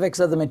specifics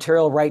of the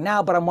material right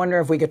now, but I'm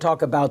wondering if we could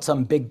talk about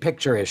some big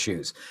picture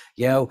issues.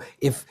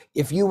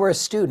 If you were a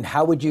student,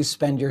 how would you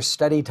spend your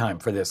study time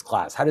for this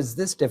class? How does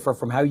this differ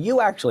from how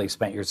you actually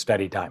spent your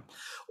study time?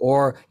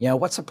 Or,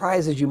 what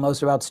surprises you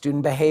most about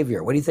student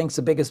behavior? What do you think is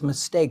the biggest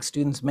mistake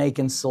students make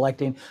in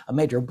selecting a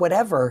major?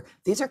 Whatever.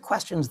 These are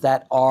questions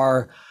that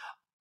are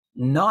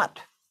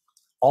not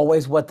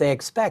always what they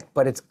expect,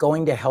 but it's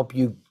going to help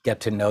you get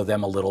to know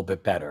them a little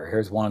bit better.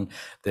 Here's one,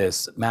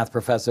 this math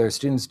professor,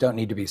 students don't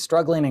need to be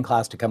struggling in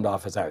class to come to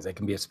office hours. They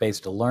can be a space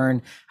to learn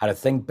how to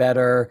think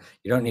better.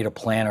 You don't need a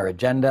plan or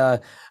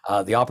agenda.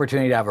 The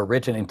opportunity to have a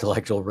rich and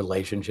intellectual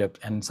relationship,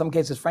 and in some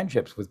cases,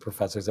 friendships with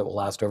professors that will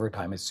last over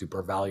time is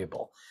super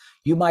valuable.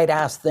 You might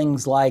ask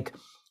things like,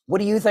 what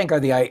do you think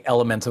are the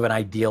elements of an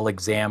ideal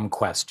exam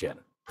question?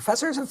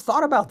 Professors have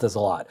thought about this a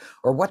lot.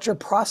 Or what's your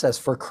process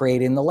for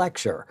creating the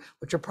lecture?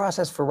 What's your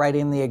process for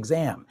writing the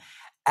exam?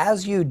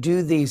 As you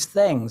do these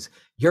things,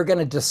 you're going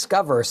to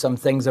discover some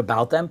things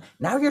about them.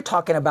 Now you're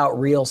talking about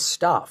real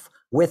stuff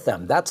with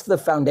them. That's the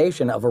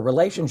foundation of a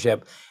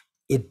relationship.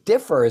 It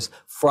differs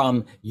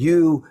from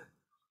you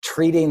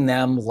treating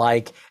them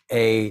like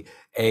a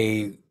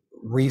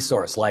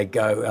resource, like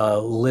a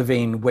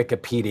living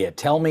Wikipedia.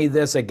 Tell me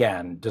this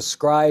again.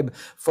 Describe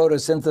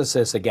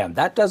photosynthesis again.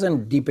 That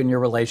doesn't deepen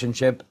your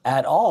relationship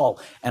at all.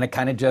 And it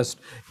kind of just,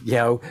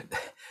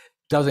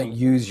 doesn't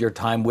use your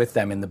time with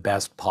them in the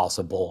best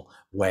possible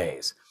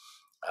ways.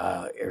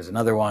 Here's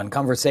another one.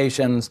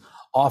 Conversations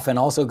often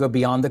also go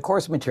beyond the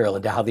course material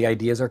into how the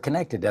ideas are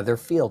connected to other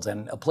fields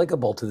and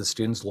applicable to the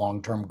students'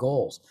 long-term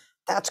goals.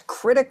 That's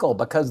critical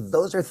because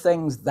those are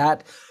things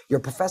that your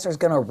professor is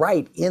going to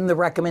write in the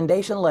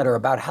recommendation letter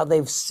about how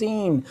they've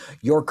seen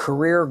your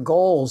career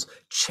goals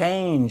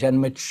change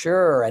and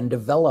mature and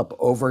develop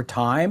over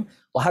time.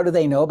 Well, how do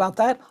they know about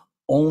that?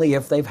 Only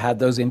if they've had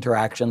those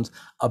interactions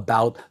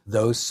about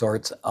those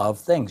sorts of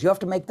things. You have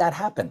to make that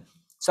happen.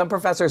 Some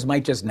professors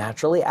might just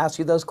naturally ask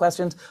you those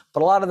questions,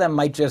 but a lot of them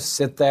might just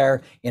sit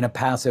there in a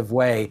passive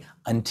way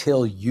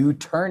until you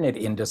turn it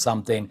into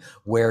something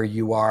where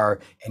you are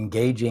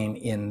engaging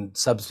in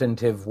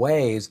substantive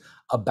ways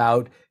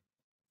about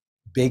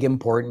big,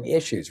 important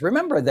issues.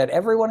 Remember that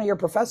every one of your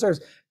professors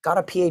got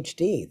a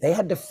PhD. They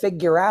had to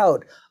figure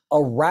out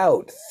a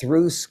route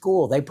through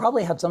school. They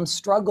probably had some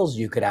struggles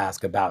you could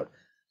ask about.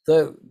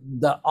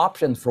 The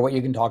options for what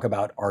you can talk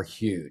about are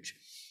huge.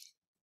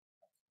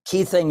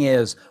 Key thing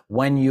is,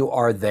 when you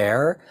are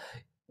there,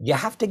 you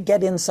have to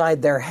get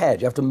inside their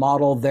head. You have to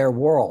model their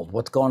world,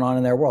 what's going on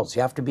in their world. So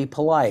you have to be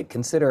polite,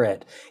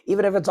 considerate.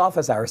 Even if it's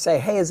office hours, say,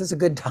 hey, is this a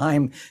good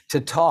time to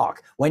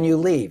talk? When you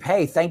leave,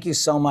 hey, thank you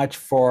so much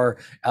for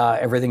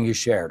everything you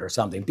shared or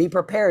something. Be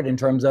prepared in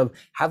terms of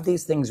have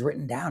these things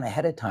written down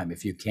ahead of time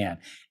if you can,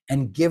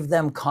 and give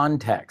them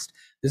context.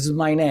 This is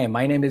my name.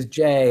 My name is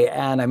Jay,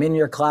 and I'm in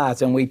your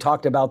class, and we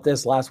talked about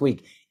this last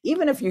week.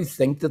 Even if you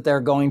think that they're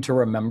going to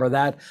remember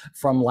that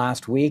from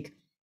last week,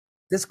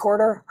 this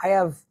quarter, I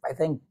have, I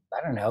think,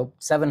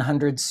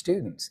 700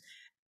 students.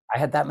 I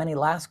had that many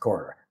last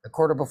quarter, the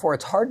quarter before.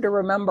 It's hard to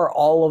remember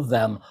all of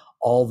them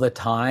all the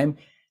time.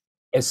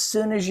 As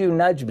soon as you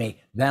nudge me,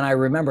 then I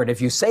remember it.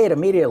 If you say it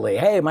immediately,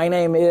 hey, my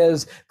name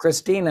is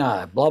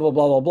Christina, blah, blah,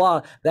 blah, blah,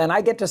 blah, then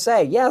I get to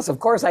say, yes, of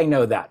course I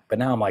know that. But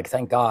now I'm like,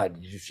 thank God,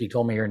 she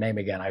told me her name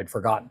again. I had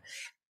forgotten.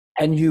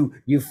 And you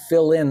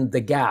fill in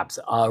the gaps.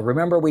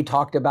 Remember, we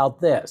talked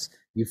about this.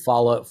 You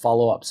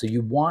follow up. So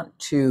you want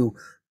to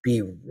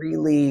be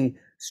really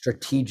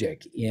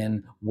strategic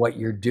in what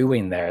you're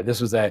doing there.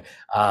 This was an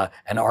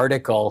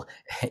article.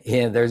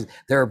 There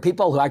are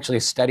people who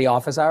actually study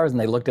office hours, and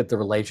they looked at the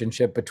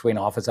relationship between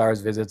office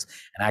hours visits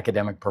and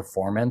academic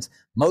performance.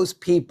 Most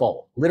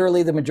people,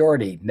 literally the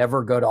majority,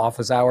 never go to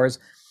office hours.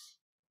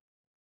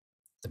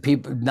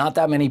 Not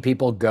that many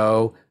people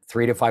go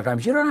 3 to 5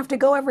 times. You don't have to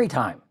go every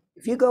time.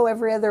 If you go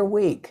every other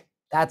week,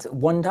 that's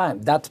one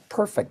time. That's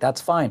perfect.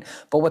 That's fine.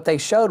 But what they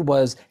showed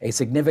was a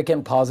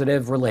significant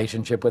positive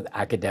relationship with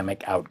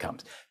academic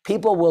outcomes.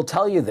 People will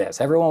tell you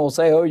this. Everyone will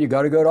say, oh, you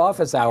got to go to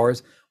office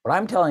hours. What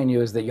I'm telling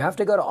you is that you have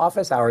to go to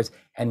office hours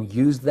and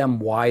use them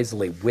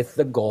wisely with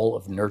the goal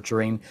of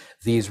nurturing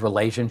these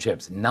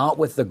relationships, not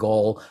with the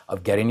goal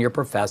of getting your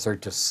professor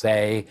to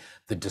say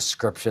the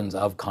descriptions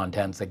of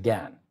contents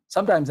again.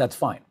 Sometimes that's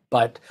fine,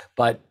 but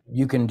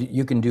you can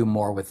do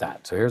more with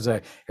that. So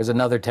here's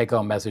another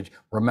take-home message.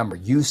 Remember,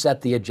 you set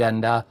the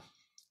agenda,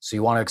 so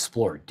you want to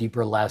explore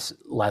deeper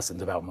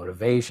lessons about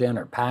motivation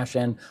or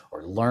passion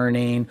or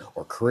learning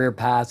or career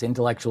paths,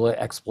 intellectual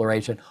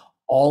exploration.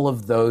 All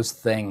of those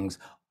things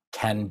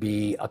can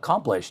be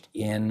accomplished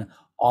in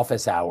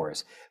office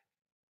hours,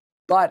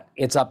 but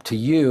it's up to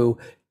you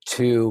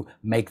to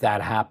make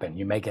that happen.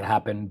 You make it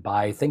happen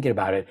by thinking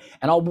about it.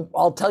 And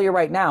I'll tell you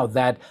right now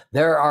that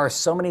there are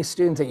so many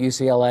students at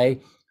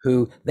UCLA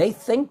who they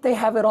think they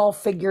have it all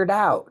figured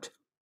out.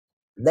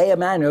 They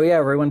imagine, oh yeah,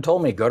 everyone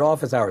told me go to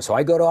office hours. So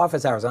I go to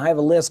office hours and I have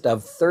a list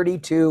of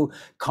 32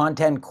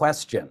 content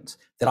questions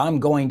that I'm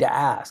going to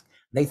ask.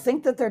 They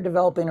think that they're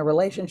developing a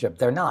relationship.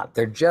 They're not.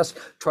 They're just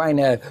trying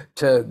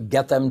to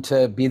get them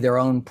to be their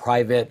own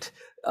private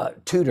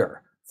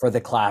tutor for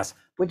the class,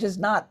 which is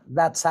not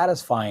that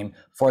satisfying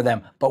for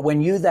them. But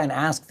when you then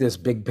ask this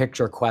big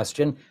picture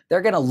question,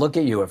 they're going to look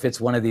at you if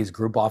it's one of these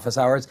group office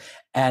hours,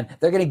 and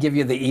they're going to give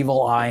you the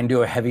evil eye and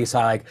do a heavy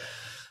sigh like,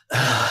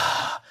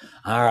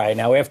 all right,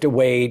 now we have to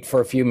wait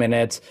for a few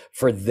minutes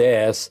for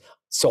this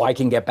so I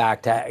can get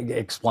back to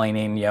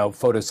explaining,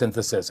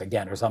 photosynthesis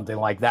again or something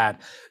like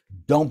that.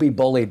 Don't be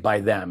bullied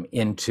by them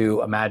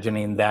into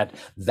imagining that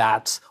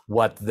that's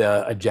what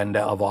the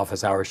agenda of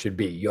office hours should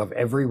be. You have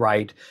every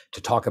right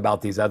to talk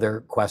about these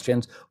other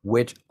questions,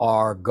 which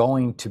are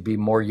going to be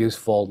more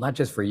useful, not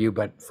just for you,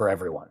 but for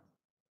everyone.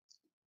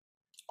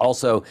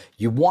 Also,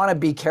 you want to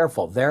be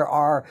careful. There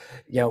are,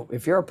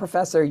 if you're a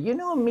professor,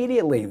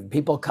 immediately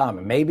people come,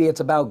 and maybe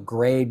it's about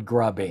grade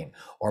grubbing,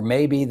 or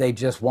maybe they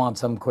just want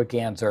some quick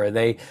answer,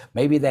 or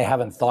maybe they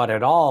haven't thought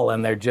at all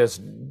and they're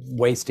just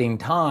wasting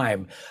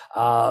time.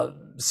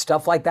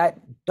 Stuff like that.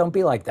 Don't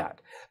be like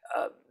that.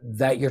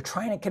 That you're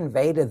trying to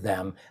convey to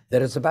them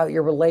that it's about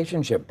your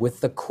relationship with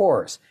the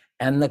course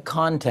and the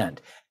content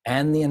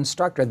and the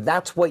instructor.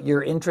 That's what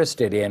you're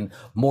interested in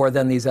more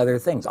than these other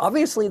things.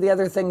 Obviously, the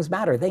other things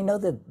matter. They know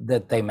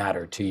that they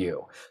matter to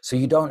you. So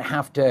you don't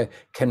have to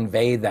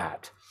convey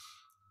that.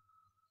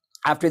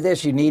 After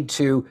this, you need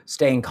to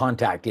stay in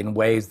contact in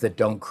ways that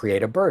don't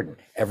create a burden.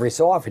 Every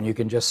so often, you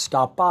can just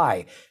stop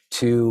by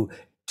to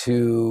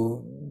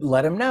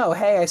let them know,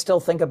 hey, I still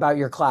think about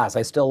your class.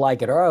 I still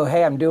like it. Or, oh,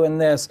 hey, I'm doing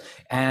this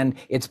and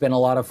it's been a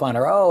lot of fun.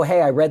 Or, oh,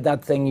 hey, I read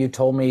that thing you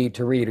told me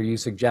to read or you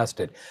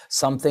suggested.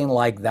 Something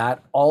like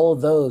that. All of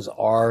those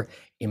are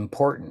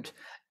important.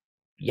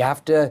 You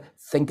have to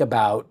think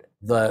about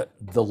the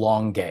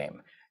long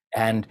game.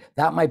 And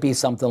that might be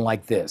something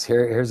like this.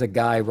 Here's a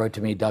guy who wrote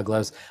to me,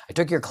 Douglas, I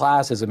took your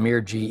class as a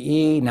mere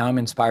GE. Now I'm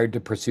inspired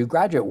to pursue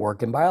graduate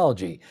work in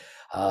biology.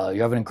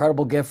 You have an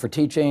incredible gift for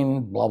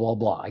teaching, blah, blah,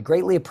 blah. I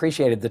greatly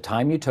appreciated the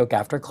time you took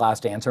after class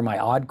to answer my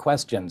odd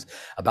questions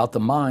about the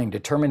mind,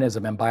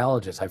 determinism, and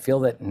biologists. I feel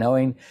that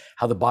knowing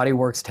how the body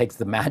works takes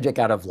the magic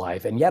out of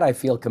life, and yet I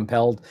feel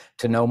compelled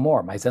to know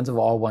more. My sense of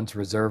awe, once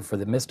reserved for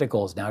the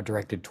mystical, is now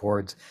directed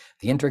towards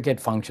the intricate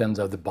functions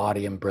of the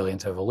body and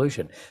brilliance of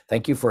evolution.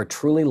 Thank you for a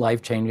truly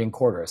life-changing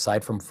quarter.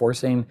 Aside from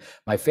forcing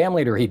my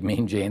family to read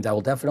Mean Genes, I will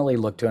definitely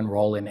look to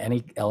enroll in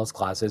any Ellis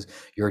classes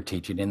you're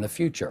teaching in the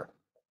future.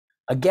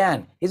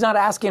 Again, he's not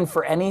asking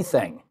for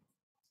anything,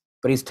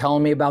 but he's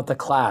telling me about the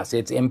class,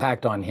 its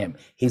impact on him.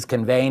 He's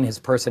conveying his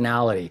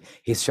personality.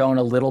 He's showing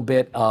a little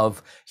bit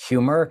of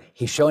humor.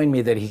 He's showing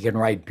me that he can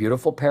write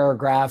beautiful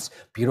paragraphs,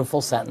 beautiful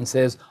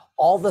sentences,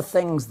 all the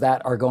things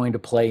that are going to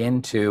play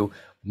into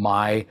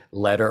my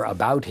letter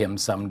about him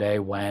someday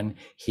when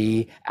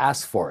he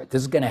asks for it.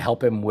 This is going to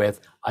help him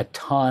with a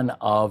ton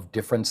of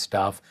different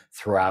stuff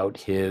throughout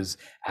his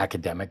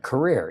academic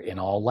career, in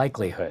all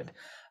likelihood.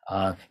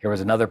 Here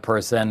was another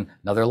person,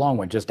 another long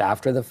one, just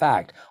after the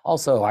fact.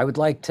 Also, I would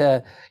like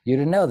you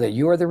to know that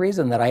you are the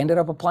reason that I ended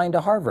up applying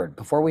to Harvard.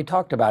 Before we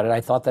talked about it,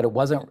 I thought that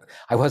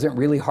I wasn't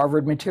really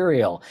Harvard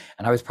material,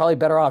 and I was probably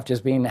better off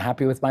just being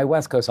happy with my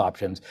West Coast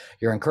options.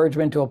 Your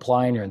encouragement to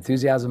apply and your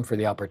enthusiasm for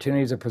the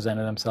opportunities that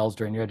presented themselves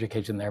during your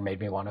education there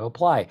made me want to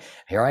apply.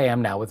 Here I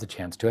am now with the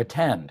chance to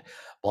attend.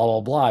 Blah,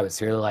 blah, blah. I would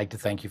sincerely like to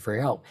thank you for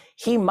your help.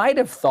 He might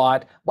have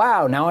thought,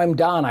 wow, now I'm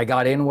done. I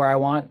got in where I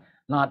want.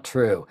 Not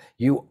true.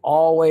 You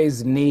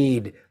always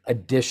need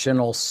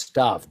additional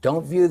stuff.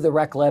 Don't view the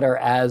rec letter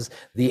as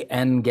the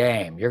end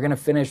game. You're going to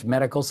finish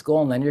medical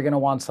school and then you're going to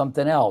want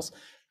something else.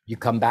 You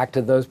come back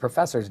to those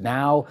professors.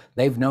 Now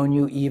they've known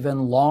you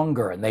even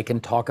longer and they can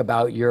talk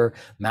about your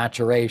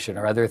maturation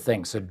or other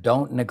things. So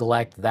don't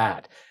neglect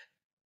that.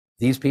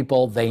 These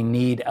people, they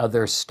need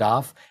other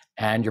stuff,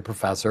 and your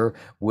professor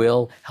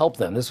will help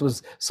them. This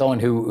was someone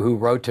who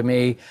wrote to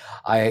me,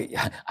 I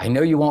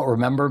know you won't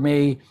remember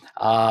me,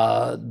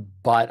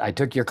 but I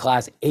took your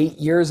class 8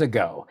 years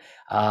ago,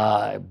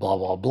 blah,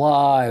 blah,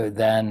 blah,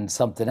 then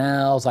something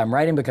else. I'm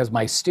writing because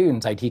my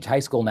students, I teach high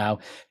school now,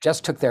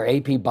 just took their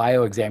AP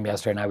bio exam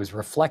yesterday, and I was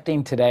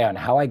reflecting today on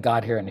how I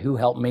got here and who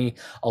helped me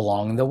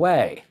along the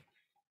way.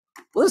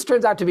 Well, this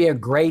turns out to be a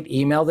great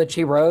email that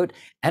she wrote,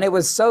 and it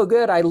was so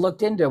good. I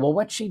looked into, well,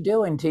 what's she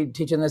doing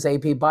teaching this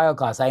AP bio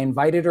class? I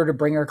invited her to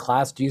bring her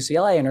class to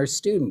UCLA and her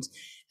students.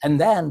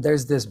 And then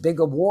there's this big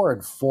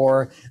award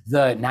for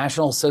the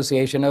National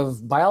Association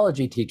of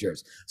Biology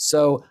Teachers.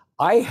 So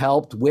I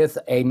helped with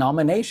a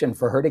nomination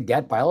for her to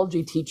get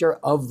Biology Teacher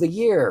of the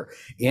Year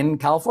in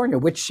California,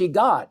 which she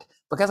got,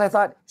 because I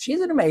thought she's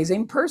an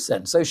amazing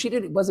person. So she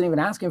wasn't even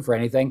asking for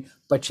anything,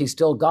 but she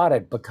still got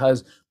it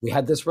because we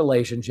had this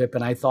relationship,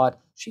 and I thought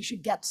she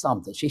should get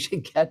something. She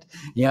should get,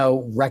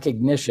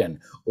 recognition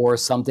or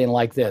something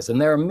like this.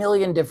 And there are a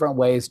million different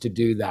ways to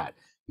do that.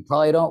 You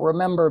probably don't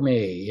remember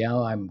me.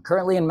 I'm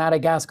currently in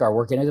Madagascar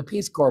working as a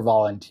Peace Corps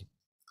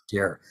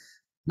volunteer,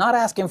 not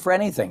asking for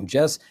anything,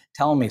 just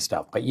telling me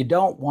stuff. But you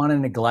don't want to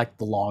neglect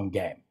the long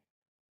game.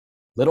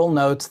 Little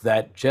notes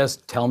that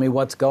just tell me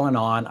what's going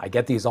on. I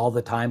get these all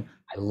the time.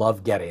 I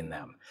love getting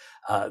them.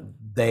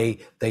 They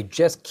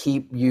just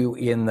keep you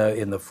in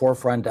the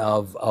forefront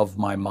of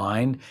my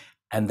mind,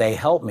 and they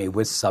help me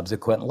with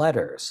subsequent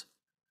letters.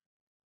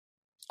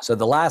 So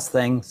the last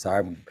thing,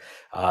 sorry,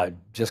 I'm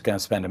just going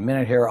to spend a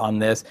minute here on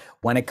this.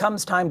 When it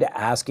comes time to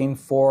asking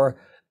for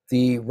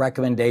the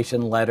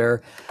recommendation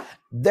letter,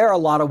 there are a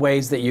lot of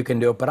ways that you can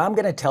do it, but I'm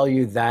going to tell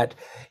you that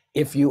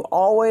if you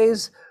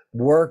always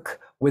work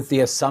with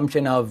the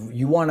assumption of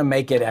you want to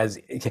make it as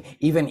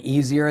even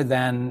easier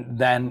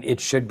than it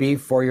should be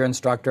for your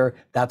instructor,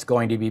 that's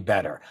going to be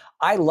better.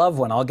 I love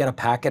when I'll get a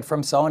packet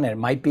from someone, and it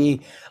might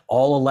be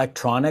all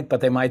electronic,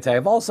 but they might say,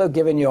 I've also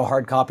given you a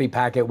hard copy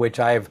packet, which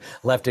I've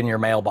left in your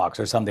mailbox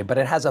or something, but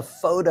it has a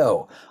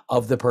photo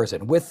of the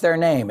person with their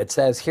name. It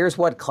says, here's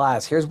what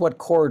class, here's what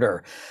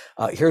quarter,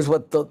 here's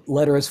what the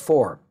letter is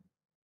for.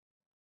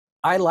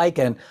 I like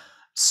it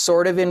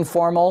sort of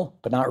informal,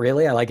 but not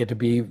really. I like it to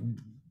be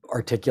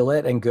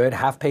articulate and good,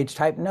 half-page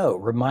type note,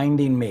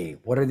 reminding me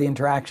what are the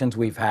interactions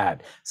we've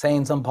had,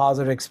 saying some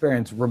positive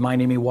experience,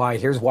 reminding me why,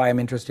 here's why I'm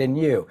interested in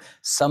you,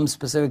 some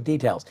specific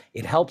details.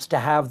 It helps to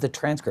have the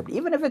transcript,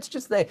 even if it's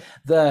just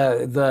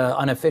the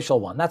unofficial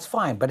one, that's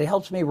fine, but it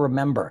helps me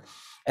remember.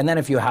 And then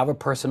if you have a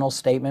personal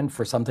statement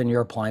for something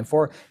you're applying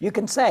for, you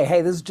can say,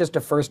 hey, this is just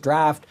a first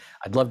draft.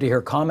 I'd love to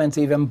hear comments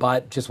even,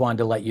 but just wanted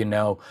to let you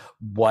know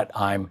what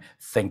I'm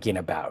thinking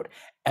about.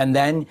 And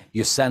then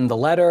you send the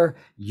letter,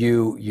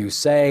 you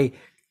say,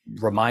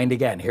 remind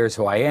again, here's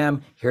who I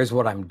am, here's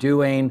what I'm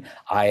doing.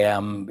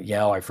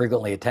 I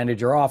frequently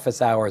attended your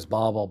office hours,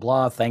 blah, blah,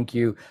 blah. Thank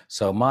you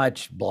so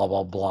much, blah,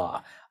 blah,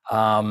 blah.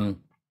 And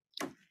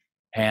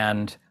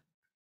I'm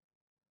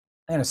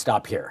gonna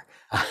stop here.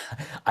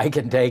 I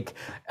can take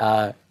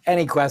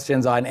any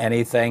questions on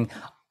anything.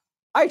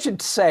 I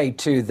should say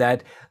too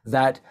that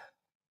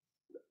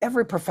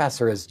every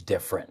professor is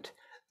different.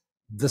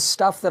 The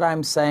stuff that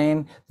I'm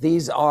saying,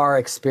 these are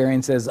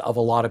experiences of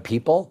a lot of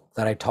people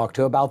that I talk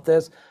to about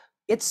this.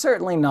 It's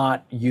certainly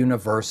not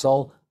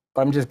universal,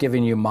 but I'm just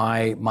giving you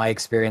my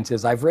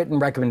experiences. I've written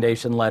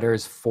recommendation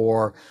letters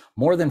for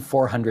more than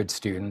 400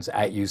 students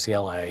at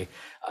UCLA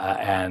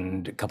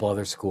and a couple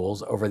other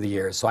schools over the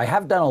years. So I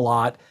have done a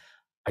lot.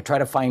 I try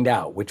to find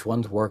out which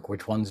ones work,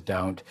 which ones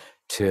don't,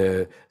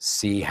 to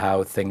see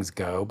how things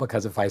go.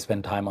 Because if I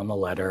spend time on the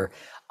letter,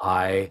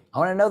 I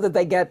want to know that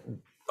they get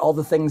all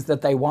the things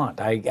that they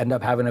want. I end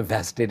up having a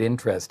vested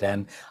interest,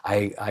 and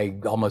I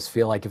almost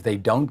feel like if they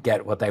don't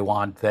get what they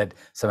want, that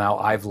somehow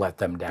I've let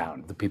them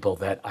down, the people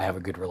that I have a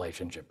good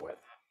relationship with.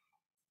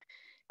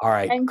 All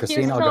right, Thank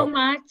Christina, you so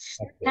much.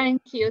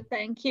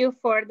 Thank you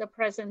for the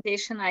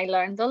presentation. I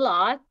learned a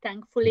lot.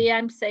 Thankfully,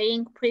 I'm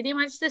saying pretty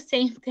much the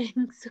same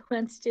things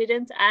when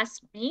students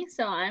ask me,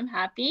 so I'm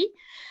happy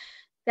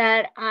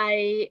that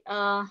I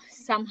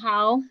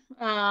somehow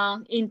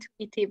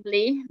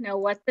intuitively know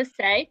what to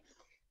say.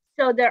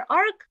 So there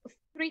are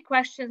 3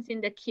 questions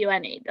in the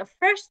Q&A. The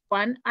first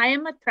one, I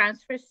am a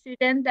transfer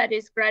student that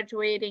is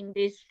graduating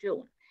this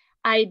June.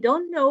 I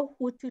don't know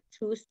who to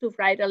choose to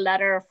write a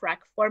letter of rec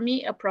for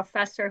me, a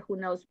professor who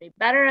knows me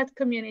better at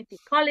community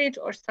college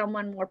or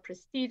someone more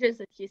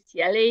prestigious at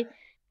UCLA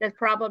that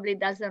probably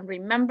doesn't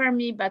remember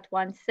me, but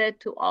once said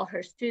to all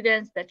her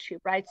students that she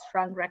writes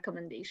strong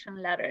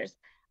recommendation letters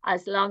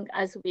as long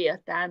as we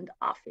attend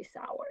office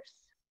hours.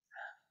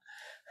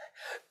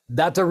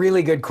 That's a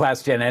really good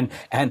question.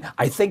 And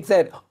I think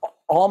that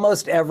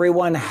almost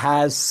everyone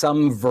has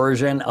some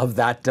version of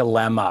that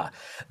dilemma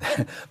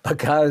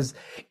because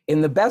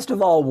in the best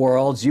of all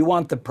worlds, you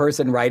want the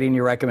person writing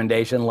your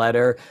recommendation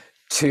letter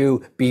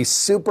to be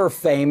super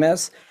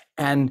famous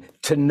and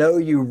to know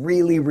you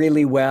really,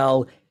 really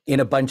well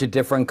in a bunch of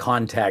different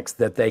contexts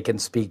that they can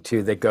speak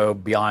to that go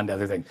beyond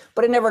other things.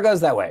 But it never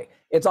goes that way.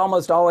 It's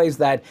almost always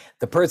that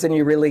the person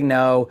you really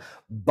know,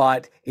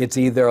 but it's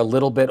either a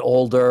little bit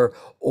older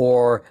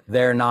or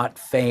they're not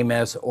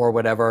famous or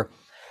whatever.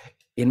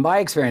 In my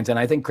experience, and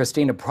I think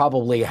Christina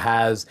probably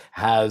has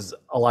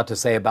a lot to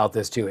say about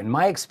this too. In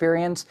my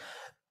experience,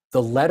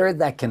 the letter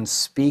that can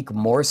speak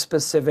more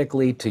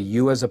specifically to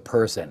you as a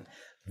person,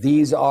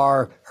 these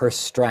are her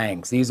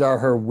strengths, these are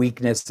her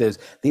weaknesses,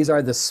 these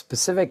are the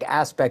specific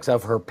aspects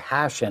of her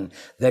passion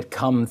that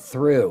come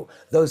through.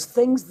 Those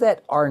things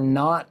that are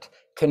not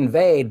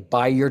conveyed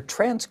by your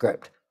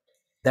transcript,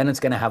 then it's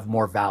going to have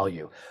more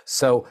value.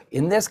 So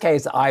in this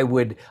case, I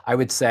would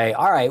say,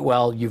 all right,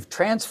 well, you've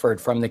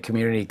transferred from the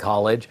community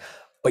college,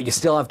 but you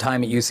still have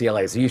time at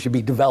UCLA. So you should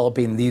be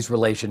developing these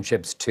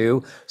relationships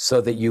too,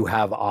 so that you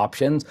have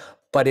options.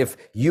 But if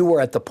you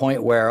were at the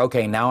point where,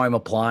 okay, now I'm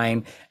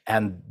applying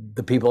and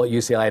the people at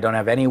UCLA, I don't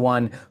have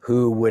anyone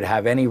who would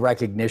have any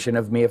recognition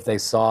of me if they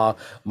saw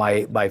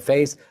my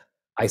face,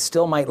 I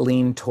still might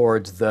lean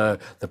towards the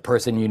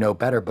person you know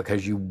better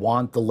because you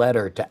want the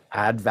letter to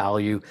add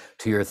value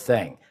to your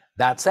thing.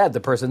 That said, the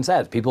person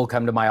says, people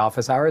come to my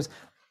office hours,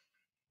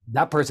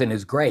 that person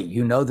is great.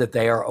 You know that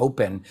they are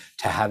open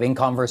to having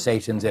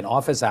conversations in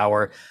office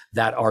hour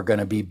that are going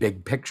to be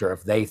big picture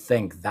if they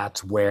think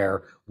that's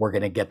where we're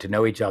going to get to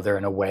know each other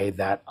in a way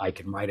that I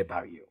can write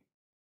about you.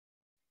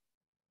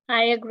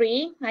 I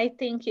agree. I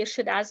think you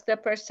should ask the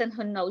person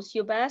who knows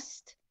you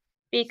best,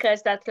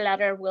 because that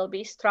letter will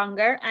be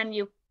stronger and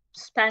you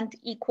spent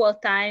equal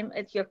time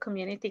at your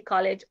community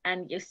college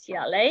and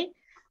UCLA.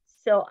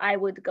 So I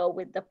would go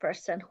with the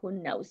person who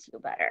knows you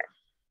better.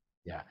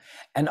 Yeah.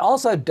 And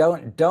also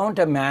don't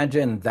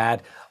imagine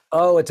that,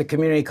 oh, it's a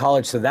community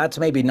college, so that's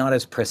maybe not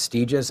as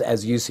prestigious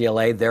as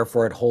UCLA,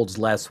 therefore it holds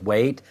less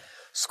weight.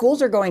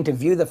 Schools are going to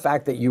view the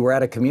fact that you were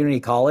at a community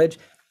college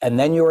and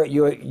then you were at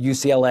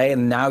UCLA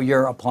and now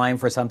you're applying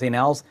for something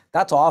else.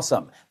 That's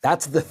awesome.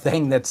 That's the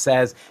thing that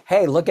says,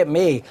 hey, look at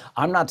me.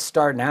 I'm not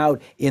starting out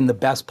in the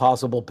best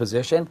possible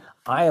position.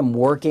 I am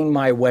working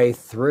my way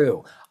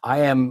through. I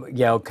am,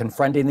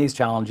 confronting these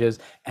challenges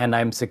and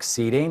I'm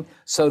succeeding.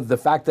 So the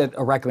fact that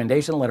a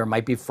recommendation letter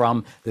might be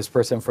from this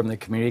person from the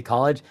community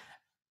college,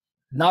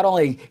 not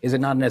only is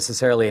it not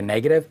necessarily a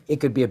negative, it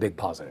could be a big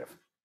positive.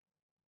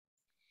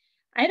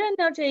 I don't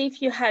know, Jay,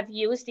 if you have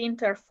used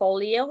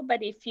Interfolio,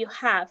 but if you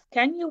have,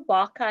 can you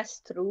walk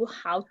us through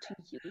how to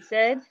use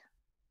it?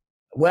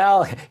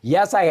 Well,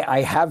 yes,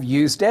 I have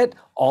used it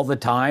all the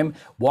time.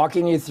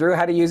 Walking you through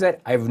how to use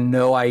it, I have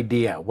no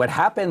idea. What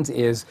happens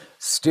is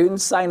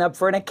students sign up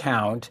for an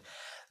account,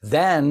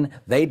 then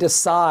they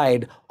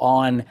decide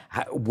on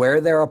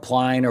where they're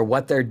applying or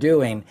what they're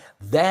doing.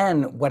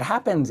 Then what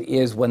happens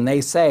is when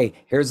they say,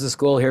 here's the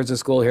school, here's the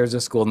school, here's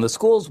the school, and the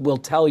schools will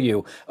tell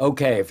you,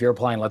 okay, if you're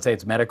applying, let's say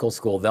it's medical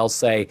school, they'll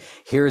say,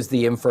 here's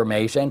the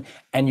information,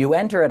 and you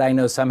enter it, I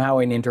know, somehow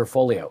in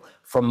Interfolio.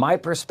 From my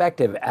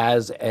perspective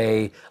as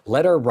a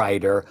letter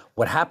writer,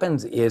 what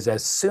happens is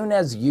as soon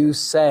as you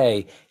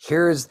say,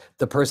 here's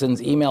the person's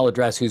email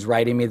address who's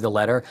writing me the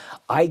letter,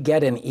 I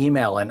get an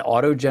email, an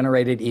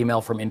auto-generated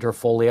email from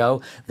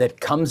Interfolio that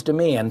comes to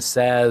me and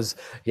says,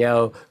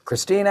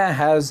 Christina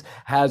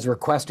has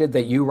requested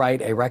that you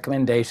write a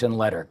recommendation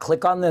letter.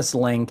 Click on this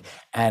link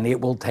and it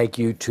will take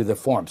you to the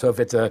form. So if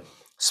it's a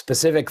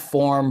specific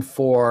form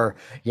for,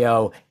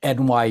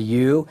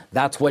 NYU.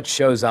 That's what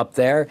shows up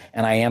there,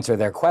 and I answer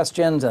their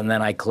questions, and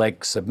then I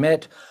click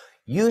submit.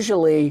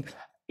 Usually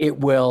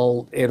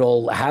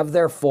it'll have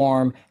their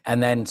form,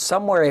 and then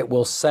somewhere it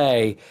will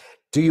say,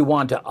 do you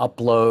want to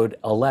upload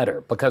a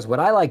letter? Because what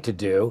I like to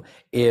do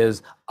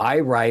is I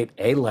write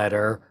a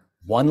letter,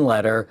 one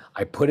letter,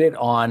 I put it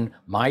on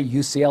my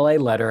UCLA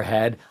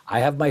letterhead, I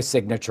have my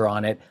signature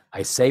on it,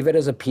 I save it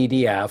as a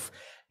PDF.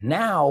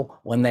 Now,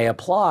 when they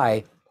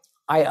apply,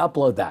 I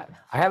upload that.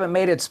 I haven't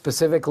made it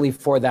specifically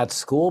for that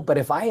school, but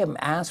if I am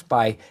asked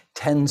by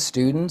 10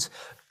 students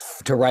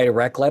to write a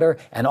rec letter,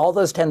 and all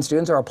those 10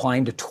 students are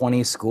applying to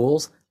 20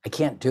 schools, I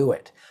can't do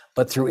it.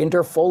 But through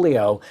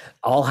Interfolio,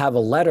 I'll have a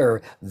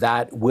letter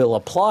that will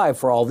apply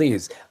for all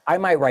these. I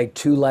might write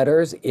 2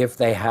 letters if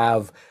they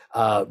have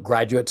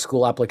graduate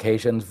school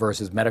applications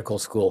versus medical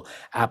school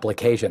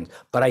applications,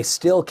 but I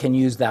still can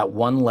use that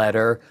one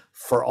letter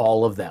for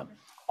all of them.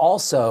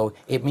 Also,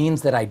 it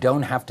means that I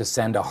don't have to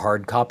send a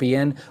hard copy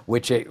in,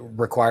 which it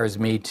requires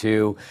me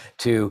to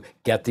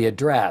get the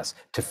address,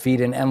 to feed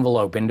an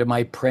envelope into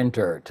my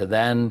printer, to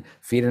then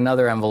feed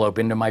another envelope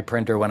into my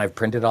printer when I've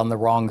printed on the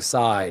wrong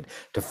side,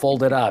 to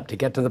fold it up, to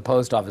get to the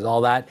post office, all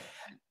that.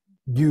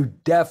 You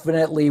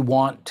definitely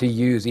want to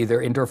use either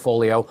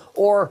Interfolio,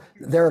 or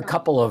there are a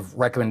couple of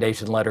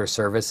recommendation letter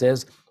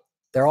services.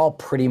 They're all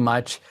pretty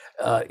much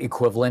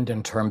equivalent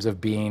in terms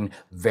of being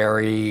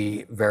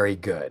very, very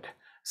good.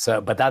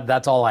 So, but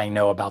that's all I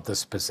know about the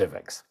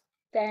specifics.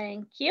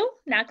 Thank you.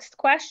 Next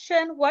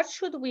question. What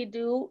should we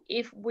do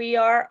if we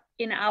are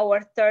in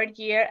our 3rd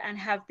year and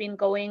have been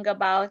going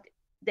about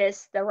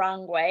this the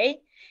wrong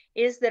way?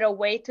 Is there a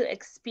way to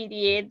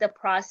expedite the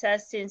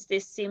process since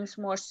this seems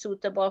more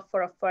suitable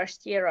for a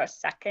 1st year or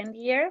 2nd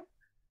year?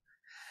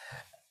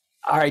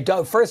 All right,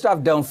 first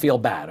off, don't feel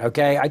bad,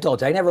 okay? I told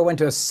you, I never went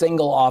to a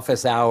single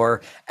office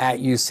hour at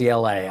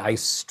UCLA. I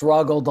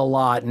struggled a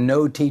lot.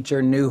 No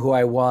teacher knew who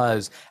I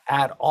was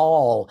at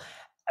all,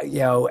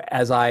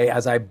 as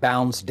I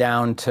bounced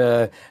down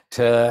to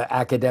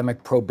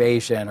academic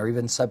probation or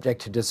even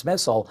subject to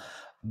dismissal.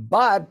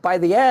 But by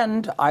the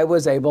end, I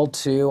was able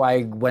to,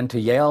 I went to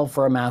Yale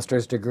for a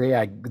master's degree.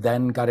 I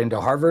then got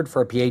into Harvard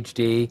for a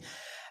PhD.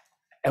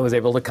 I was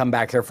able to come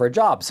back here for a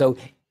job. So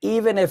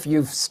even if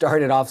you've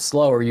started off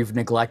slow or you've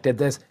neglected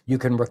this, you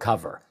can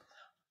recover.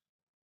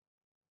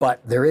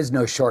 But there is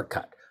no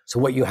shortcut. So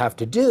what you have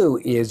to do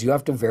is you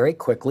have to very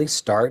quickly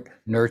start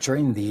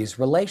nurturing these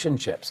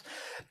relationships.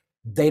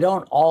 They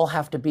don't all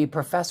have to be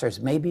professors.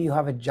 Maybe you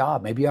have a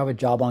job. Maybe you have a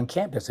job on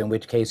campus, in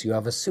which case you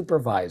have a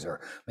supervisor.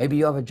 Maybe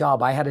you have a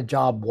job. I had a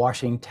job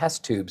washing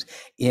test tubes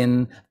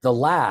in the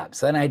labs.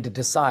 Then I had to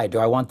decide, do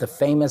I want the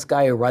famous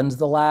guy who runs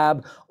the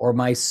lab or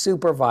my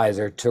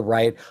supervisor to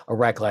write a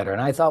rec letter? And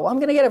I thought, well, I'm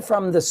going to get it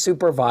from the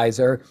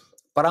supervisor,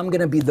 but I'm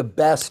going to be the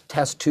best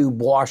test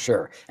tube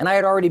washer. And I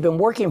had already been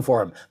working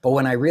for him. But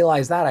when I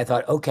realized that, I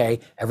thought,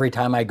 okay, every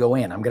time I go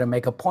in, I'm going to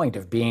make a point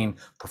of being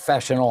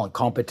professional and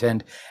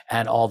competent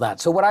and all that.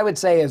 So what I would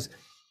say is,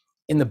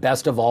 in the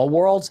best of all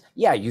worlds,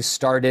 yeah, you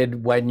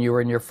started when you were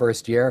in your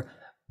 1st year,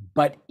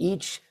 but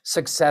each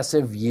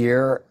successive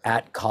year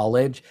at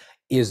college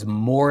is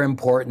more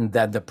important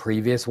than the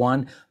previous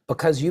one,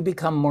 because you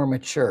become more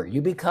mature.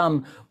 You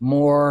become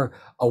more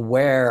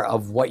aware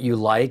of what you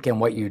like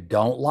and what you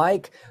don't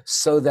like,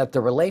 so that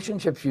the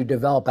relationships you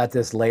develop at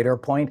this later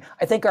point,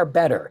 I think, are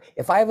better.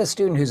 If I have a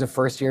student who's a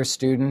 1st-year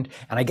student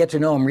and I get to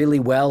know him really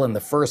well in the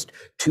first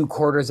 2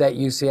 quarters at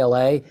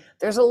UCLA,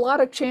 there's a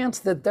lot of chance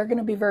that they're going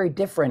to be very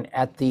different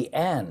at the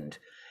end.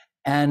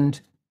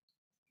 And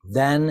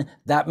then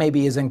that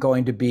maybe isn't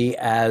going to be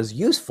as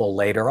useful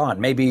later on.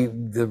 Maybe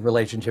the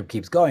relationship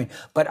keeps going,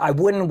 but I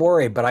wouldn't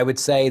worry. But I would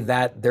say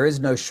that there is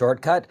no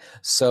shortcut.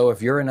 So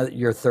if you're in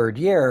your 3rd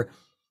year,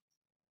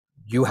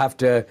 you have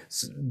to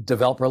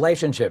develop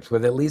relationships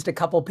with at least a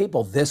couple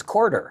people this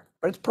quarter,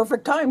 but it's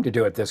perfect time to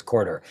do it this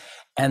quarter.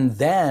 And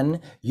then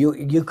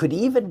you could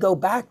even go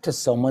back to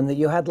someone that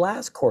you had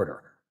last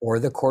quarter or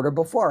the quarter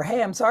before.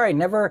 Hey, I'm sorry,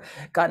 never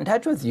got in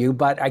touch with you,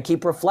 but I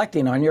keep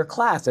reflecting on your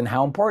class and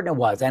how important it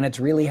was. And it's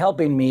really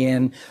helping me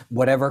in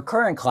whatever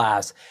current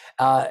class.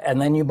 And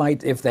then you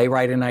might, if they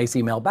write a nice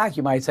email back,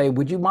 you might say,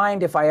 would you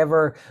mind if I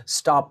ever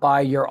stop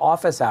by your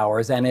office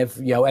hours? And if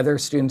other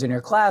students in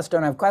your class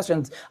don't have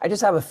questions, I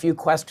just have a few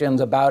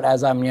questions about,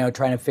 as I'm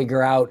trying to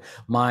figure out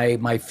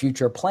my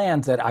future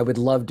plans, that I would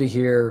love to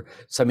hear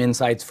some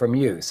insights from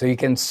you. So you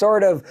can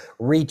sort of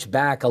reach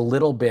back a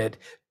little bit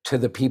to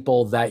the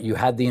people that you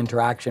had the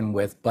interaction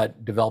with,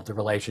 but developed a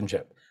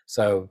relationship.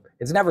 So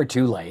it's never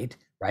too late,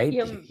 right?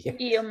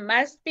 You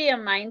must be a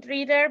mind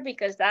reader,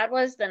 because that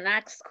was the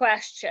next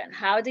question.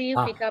 How do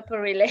you pick up a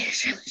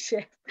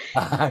relationship?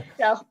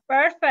 So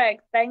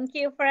perfect. Thank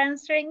you for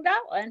answering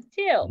that one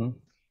too. Mm-hmm.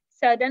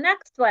 So the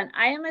next one,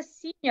 I am a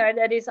senior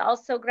that is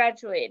also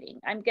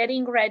graduating. I'm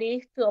getting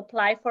ready to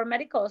apply for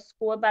medical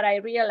school, but I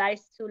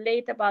realized too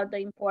late about the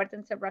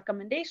importance of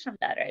recommendation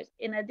letters.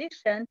 In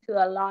addition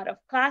to a lot of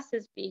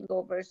classes being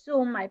over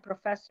Zoom, my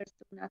professors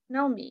do not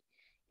know me.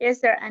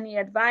 Is there any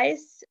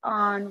advice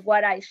on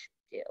what I should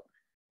do?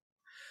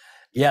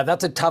 Yeah,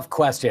 that's a tough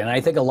question.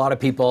 I think a lot of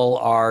people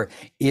are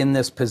in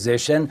this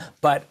position,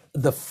 but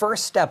the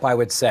first step I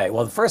would say,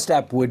 well, the first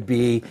step would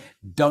be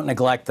don't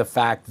neglect the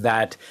fact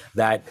that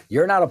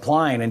you're not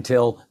applying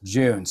until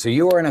June. So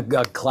you are in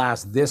a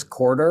class this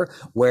quarter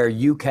where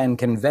you can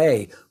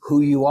convey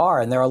who you are.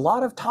 And there are a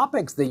lot of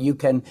topics that you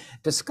can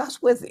discuss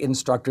with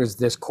instructors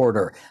this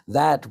quarter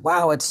that,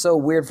 wow, it's so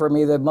weird for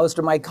me that most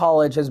of my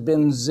college has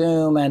been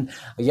Zoom and,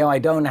 I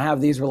don't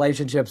have these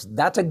relationships.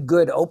 That's a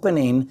good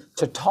opening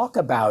to talk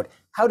about.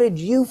 How did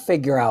you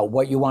figure out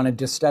what you wanted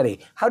to study?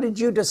 How did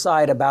you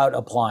decide about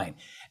applying?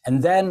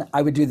 And then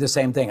I would do the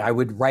same thing. I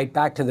would write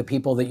back to the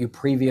people that you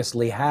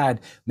previously had,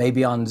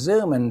 maybe on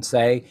Zoom, and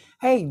say,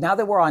 hey, now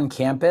that we're on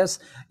campus,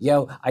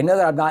 I know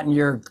that I'm not in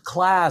your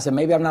class and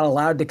maybe I'm not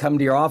allowed to come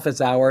to your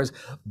office hours,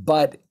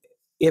 but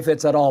if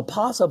it's at all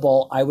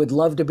possible, I would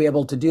love to be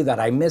able to do that.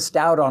 I missed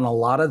out on a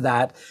lot of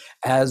that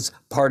as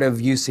part of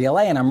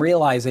UCLA, and I'm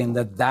realizing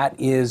that that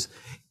is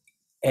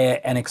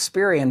an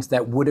experience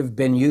that would have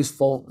been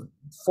useful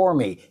for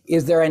me.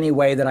 Is there any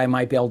way that I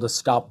might be able to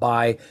stop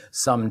by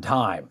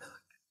sometime?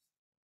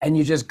 And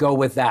you just go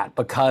with that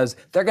because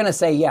they're going to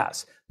say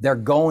yes. They're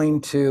going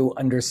to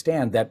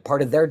understand that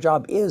part of their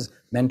job is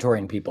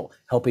mentoring people,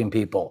 helping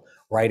people,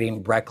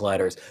 writing rec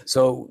letters.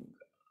 So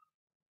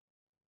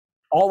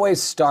always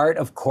start,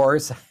 of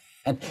course,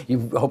 and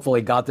you've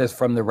hopefully got this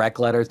from the rec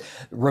letters,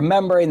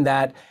 remembering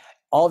that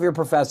all of your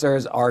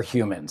professors are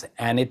humans,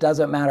 and it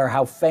doesn't matter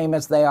how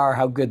famous they are,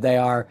 how good they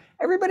are.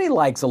 Everybody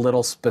likes a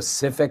little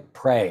specific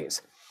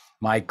praise.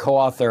 My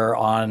co-author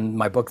on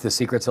my book, The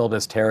Secret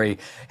Syllabus, Terry,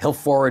 he'll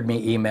forward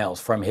me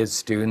emails from his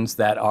students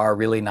that are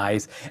really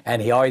nice.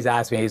 And he always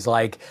asks me, he's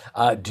like,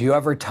 do you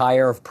ever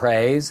tire of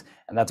praise?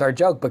 And that's our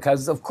joke,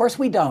 because of course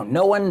we don't.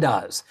 No one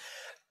does.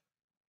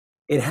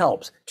 It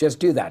helps. Just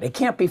do that. It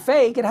can't be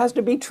fake. It has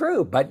to be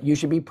true, but you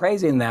should be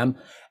praising them.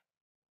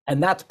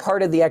 And that's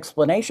part of the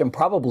explanation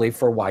probably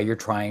for why you're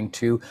trying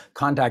to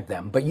contact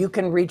them. But you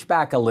can reach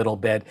back a little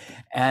bit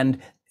and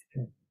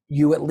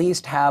you at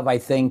least have, I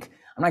think,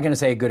 I'm not going to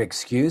say a good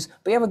excuse,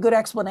 but you have a good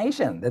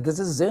explanation that this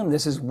is Zoom,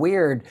 this is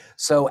weird.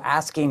 So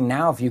asking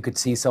now if you could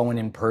see someone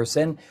in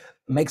person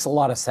makes a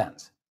lot of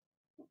sense.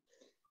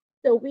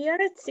 So we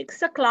are at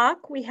 6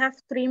 o'clock. We have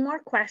 3 more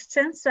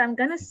questions. So I'm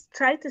going to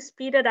try to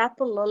speed it up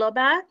a little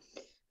bit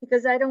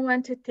because I don't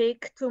want to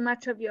take too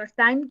much of your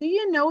time. Do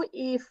you know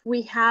if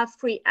we have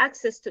free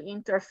access to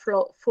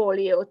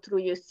Interfolio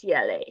through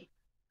UCLA?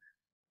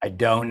 I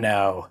don't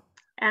know.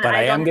 And but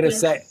I am going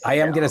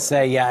to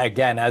say, yeah,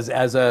 again, as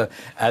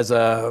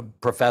a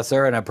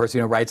professor and a person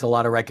who writes a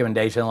lot of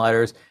recommendation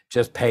letters,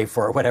 just pay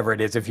for it, whatever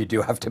it is, if you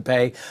do have to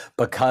pay,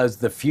 because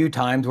the few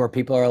times where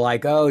people are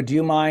like, oh, do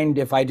you mind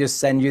if I just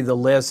send you the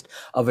list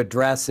of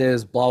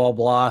addresses, blah, blah,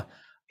 blah.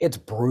 It's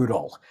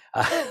brutal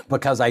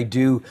because I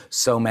do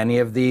so many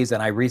of these.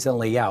 And I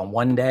recently,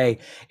 one day,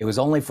 it was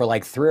only for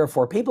like 3 or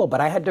 4 people,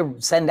 but I had to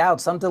send out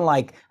something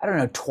like,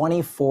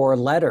 24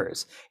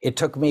 letters. It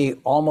took me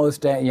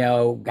almost,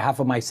 half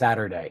of my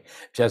Saturday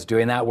just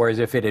doing that. Whereas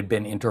if it had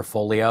been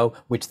Interfolio,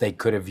 which they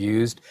could have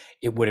used,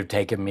 it would have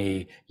taken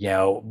me,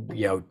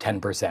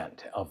 10%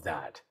 of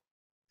that.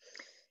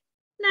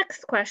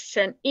 Next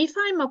question. If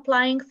I'm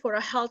applying for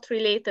a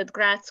health-related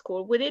grad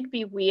school, would it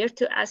be weird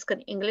to ask an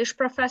English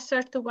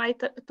professor to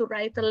write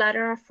a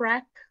letter of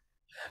rec?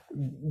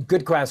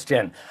 Good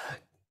question.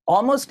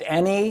 Almost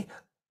any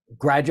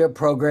graduate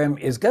program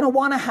is going to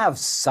want to have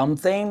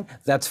something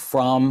that's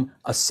from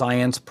a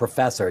science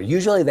professor.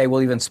 Usually they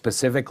will even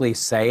specifically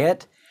say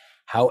it.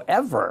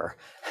 However,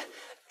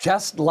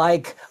 just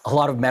like a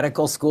lot of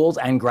medical schools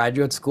and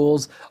graduate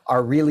schools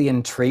are really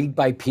intrigued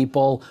by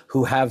people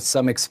who have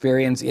some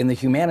experience in the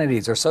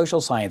humanities or social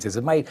sciences.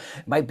 It might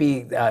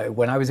be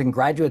when I was in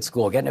graduate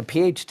school, getting a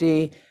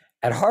PhD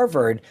at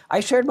Harvard, I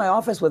shared my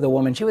office with a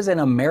woman. She was an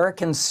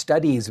American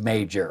Studies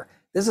major.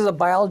 This is a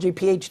biology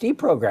PhD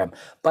program,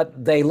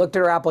 but they looked at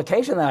her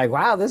application. They're like,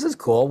 wow, this is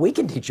cool. We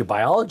can teach you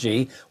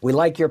biology. We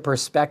like your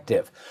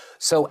perspective.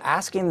 So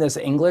asking this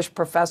English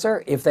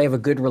professor if they have a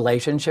good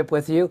relationship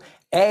with you,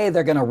 A,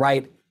 they're going to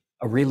write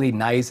a really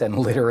nice and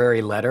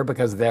literary letter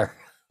because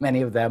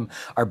many of them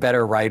are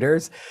better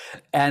writers.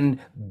 And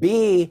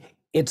B,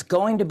 it's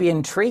going to be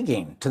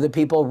intriguing to the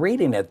people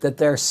reading it that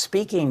they're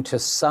speaking to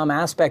some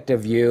aspect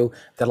of you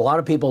that a lot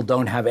of people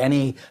don't have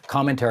any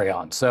commentary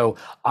on. So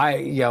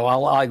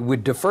I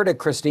would defer to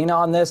Christina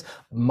on this.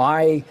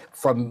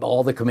 From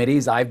all the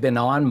committees I've been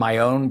on, my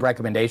own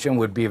recommendation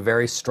would be a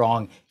very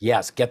strong,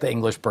 yes, get the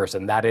English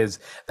person. That is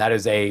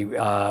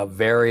a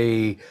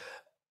very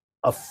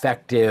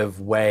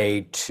effective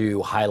way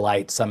to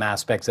highlight some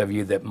aspects of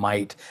you that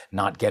might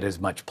not get as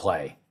much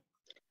play.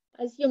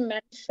 As you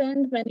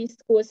mentioned, many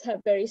schools have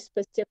very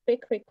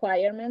specific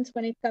requirements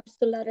when it comes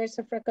to letters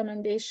of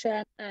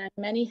recommendation, and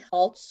many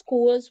health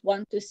schools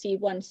want to see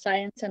one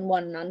science and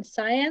one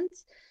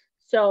non-science.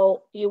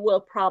 So you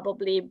will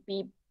probably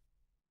be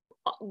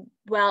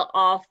well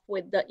off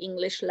with the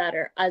English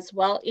letter as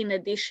well, in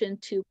addition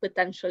to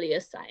potentially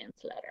a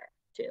science letter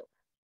too.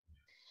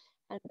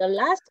 And the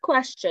last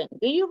question,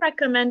 do you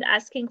recommend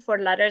asking for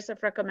letters of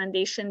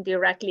recommendation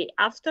directly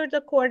after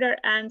the quarter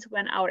ends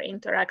when our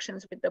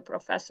interactions with the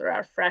professor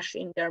are fresh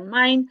in their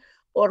mind,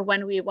 or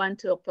when we want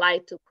to apply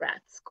to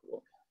grad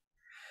school?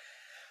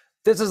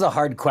 This is a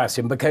hard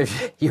question because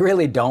you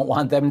really don't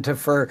want them to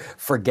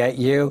forget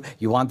you.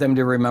 You want them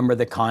to remember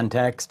the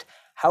context.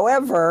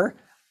 However,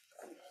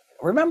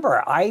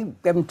 remember, I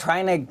am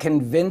trying to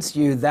convince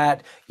you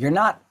that you're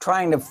not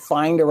trying to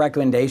find a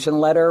recommendation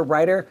letter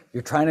writer.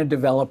 You're trying to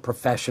develop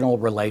professional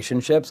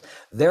relationships.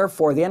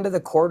 Therefore, the end of the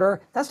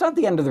quarter, that's not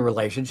the end of the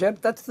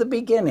relationship. That's the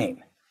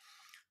beginning.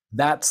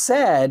 That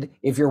said,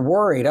 if you're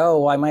worried,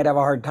 oh, I might have a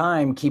hard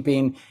time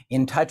keeping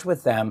in touch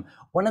with them,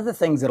 one of the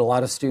things that a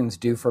lot of students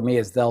do for me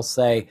is they'll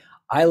say,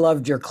 I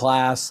loved your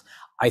class.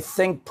 I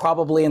think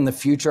probably in the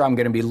future, I'm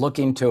going to be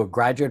looking to a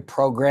graduate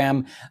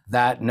program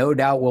that no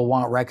doubt will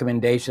want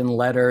recommendation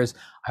letters.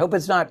 I hope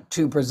it's not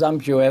too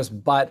presumptuous,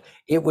 but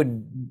it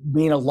would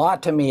mean a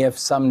lot to me if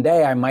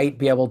someday I might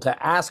be able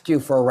to ask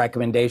you for a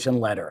recommendation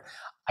letter.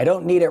 I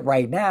don't need it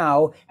right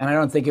now, and I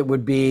don't think it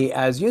would be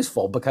as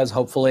useful because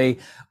hopefully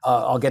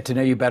I'll get to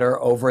know you better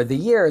over the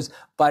years.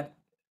 But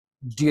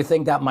do you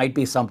think that might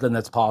be something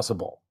that's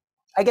possible?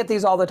 I get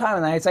these all the time,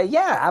 and I say,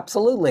 yeah,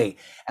 absolutely.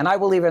 And I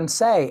will even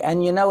say,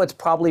 and you know, it's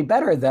probably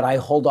better that I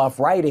hold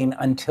off writing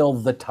until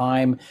the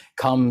time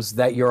comes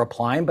that you're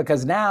applying,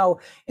 because now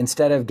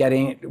instead of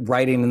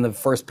writing in the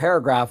first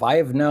paragraph, I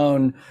have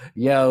known,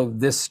 you know,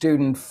 this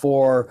student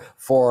for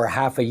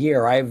half a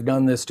year. I've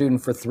known this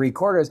student for 3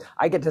 quarters.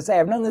 I get to say,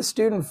 I've known this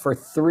student for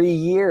 3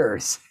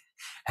 years.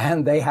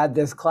 And they had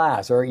this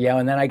class, or, you know,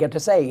 and then I get to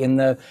say in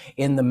the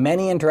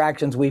many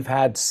interactions we've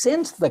had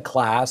since the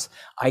class,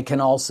 I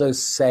can also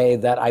say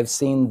that I've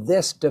seen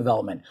this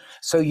development.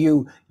 So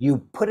you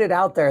put it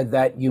out there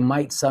that you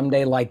might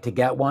someday like to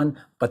get one,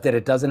 but that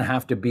it doesn't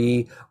have to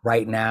be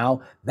right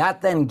now.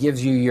 That then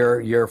gives you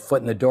your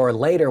foot in the door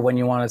later when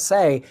you want to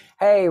say,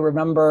 hey,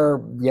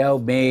 remember, you know,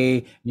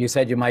 me, you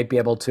said you might be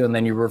able to, and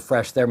then you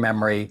refresh their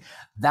memory.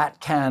 That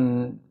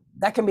can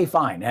be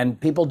fine. And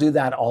people do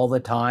that all the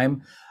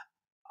time.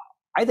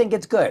 I think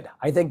it's good.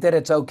 I think that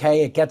it's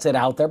okay. It gets it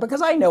out there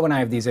because I know when I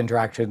have these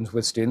interactions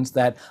with students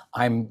that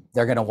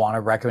they're going to want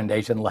a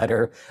recommendation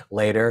letter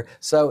later.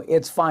 So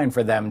it's fine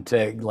for them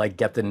to like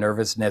get the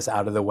nervousness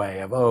out of the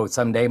way of, oh,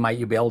 someday might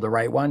you be able to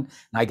write one?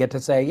 And I get to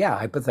say, yeah,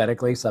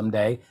 hypothetically,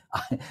 someday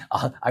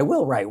I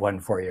will write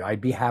one for you.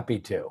 I'd be happy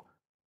to.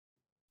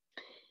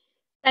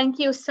 Thank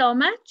you so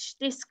much.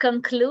 This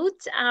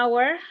concludes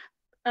our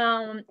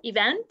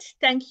event.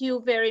 Thank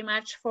you very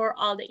much for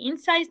all the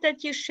insights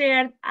that you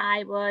shared.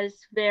 I was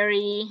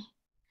very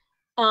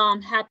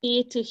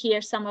happy to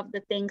hear some of the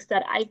things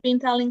that I've been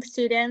telling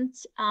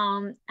students.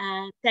 And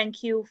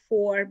thank you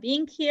for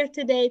being here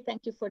today.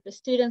 Thank you for the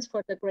students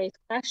for the great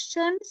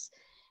questions.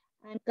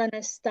 I'm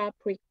gonna stop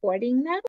recording now.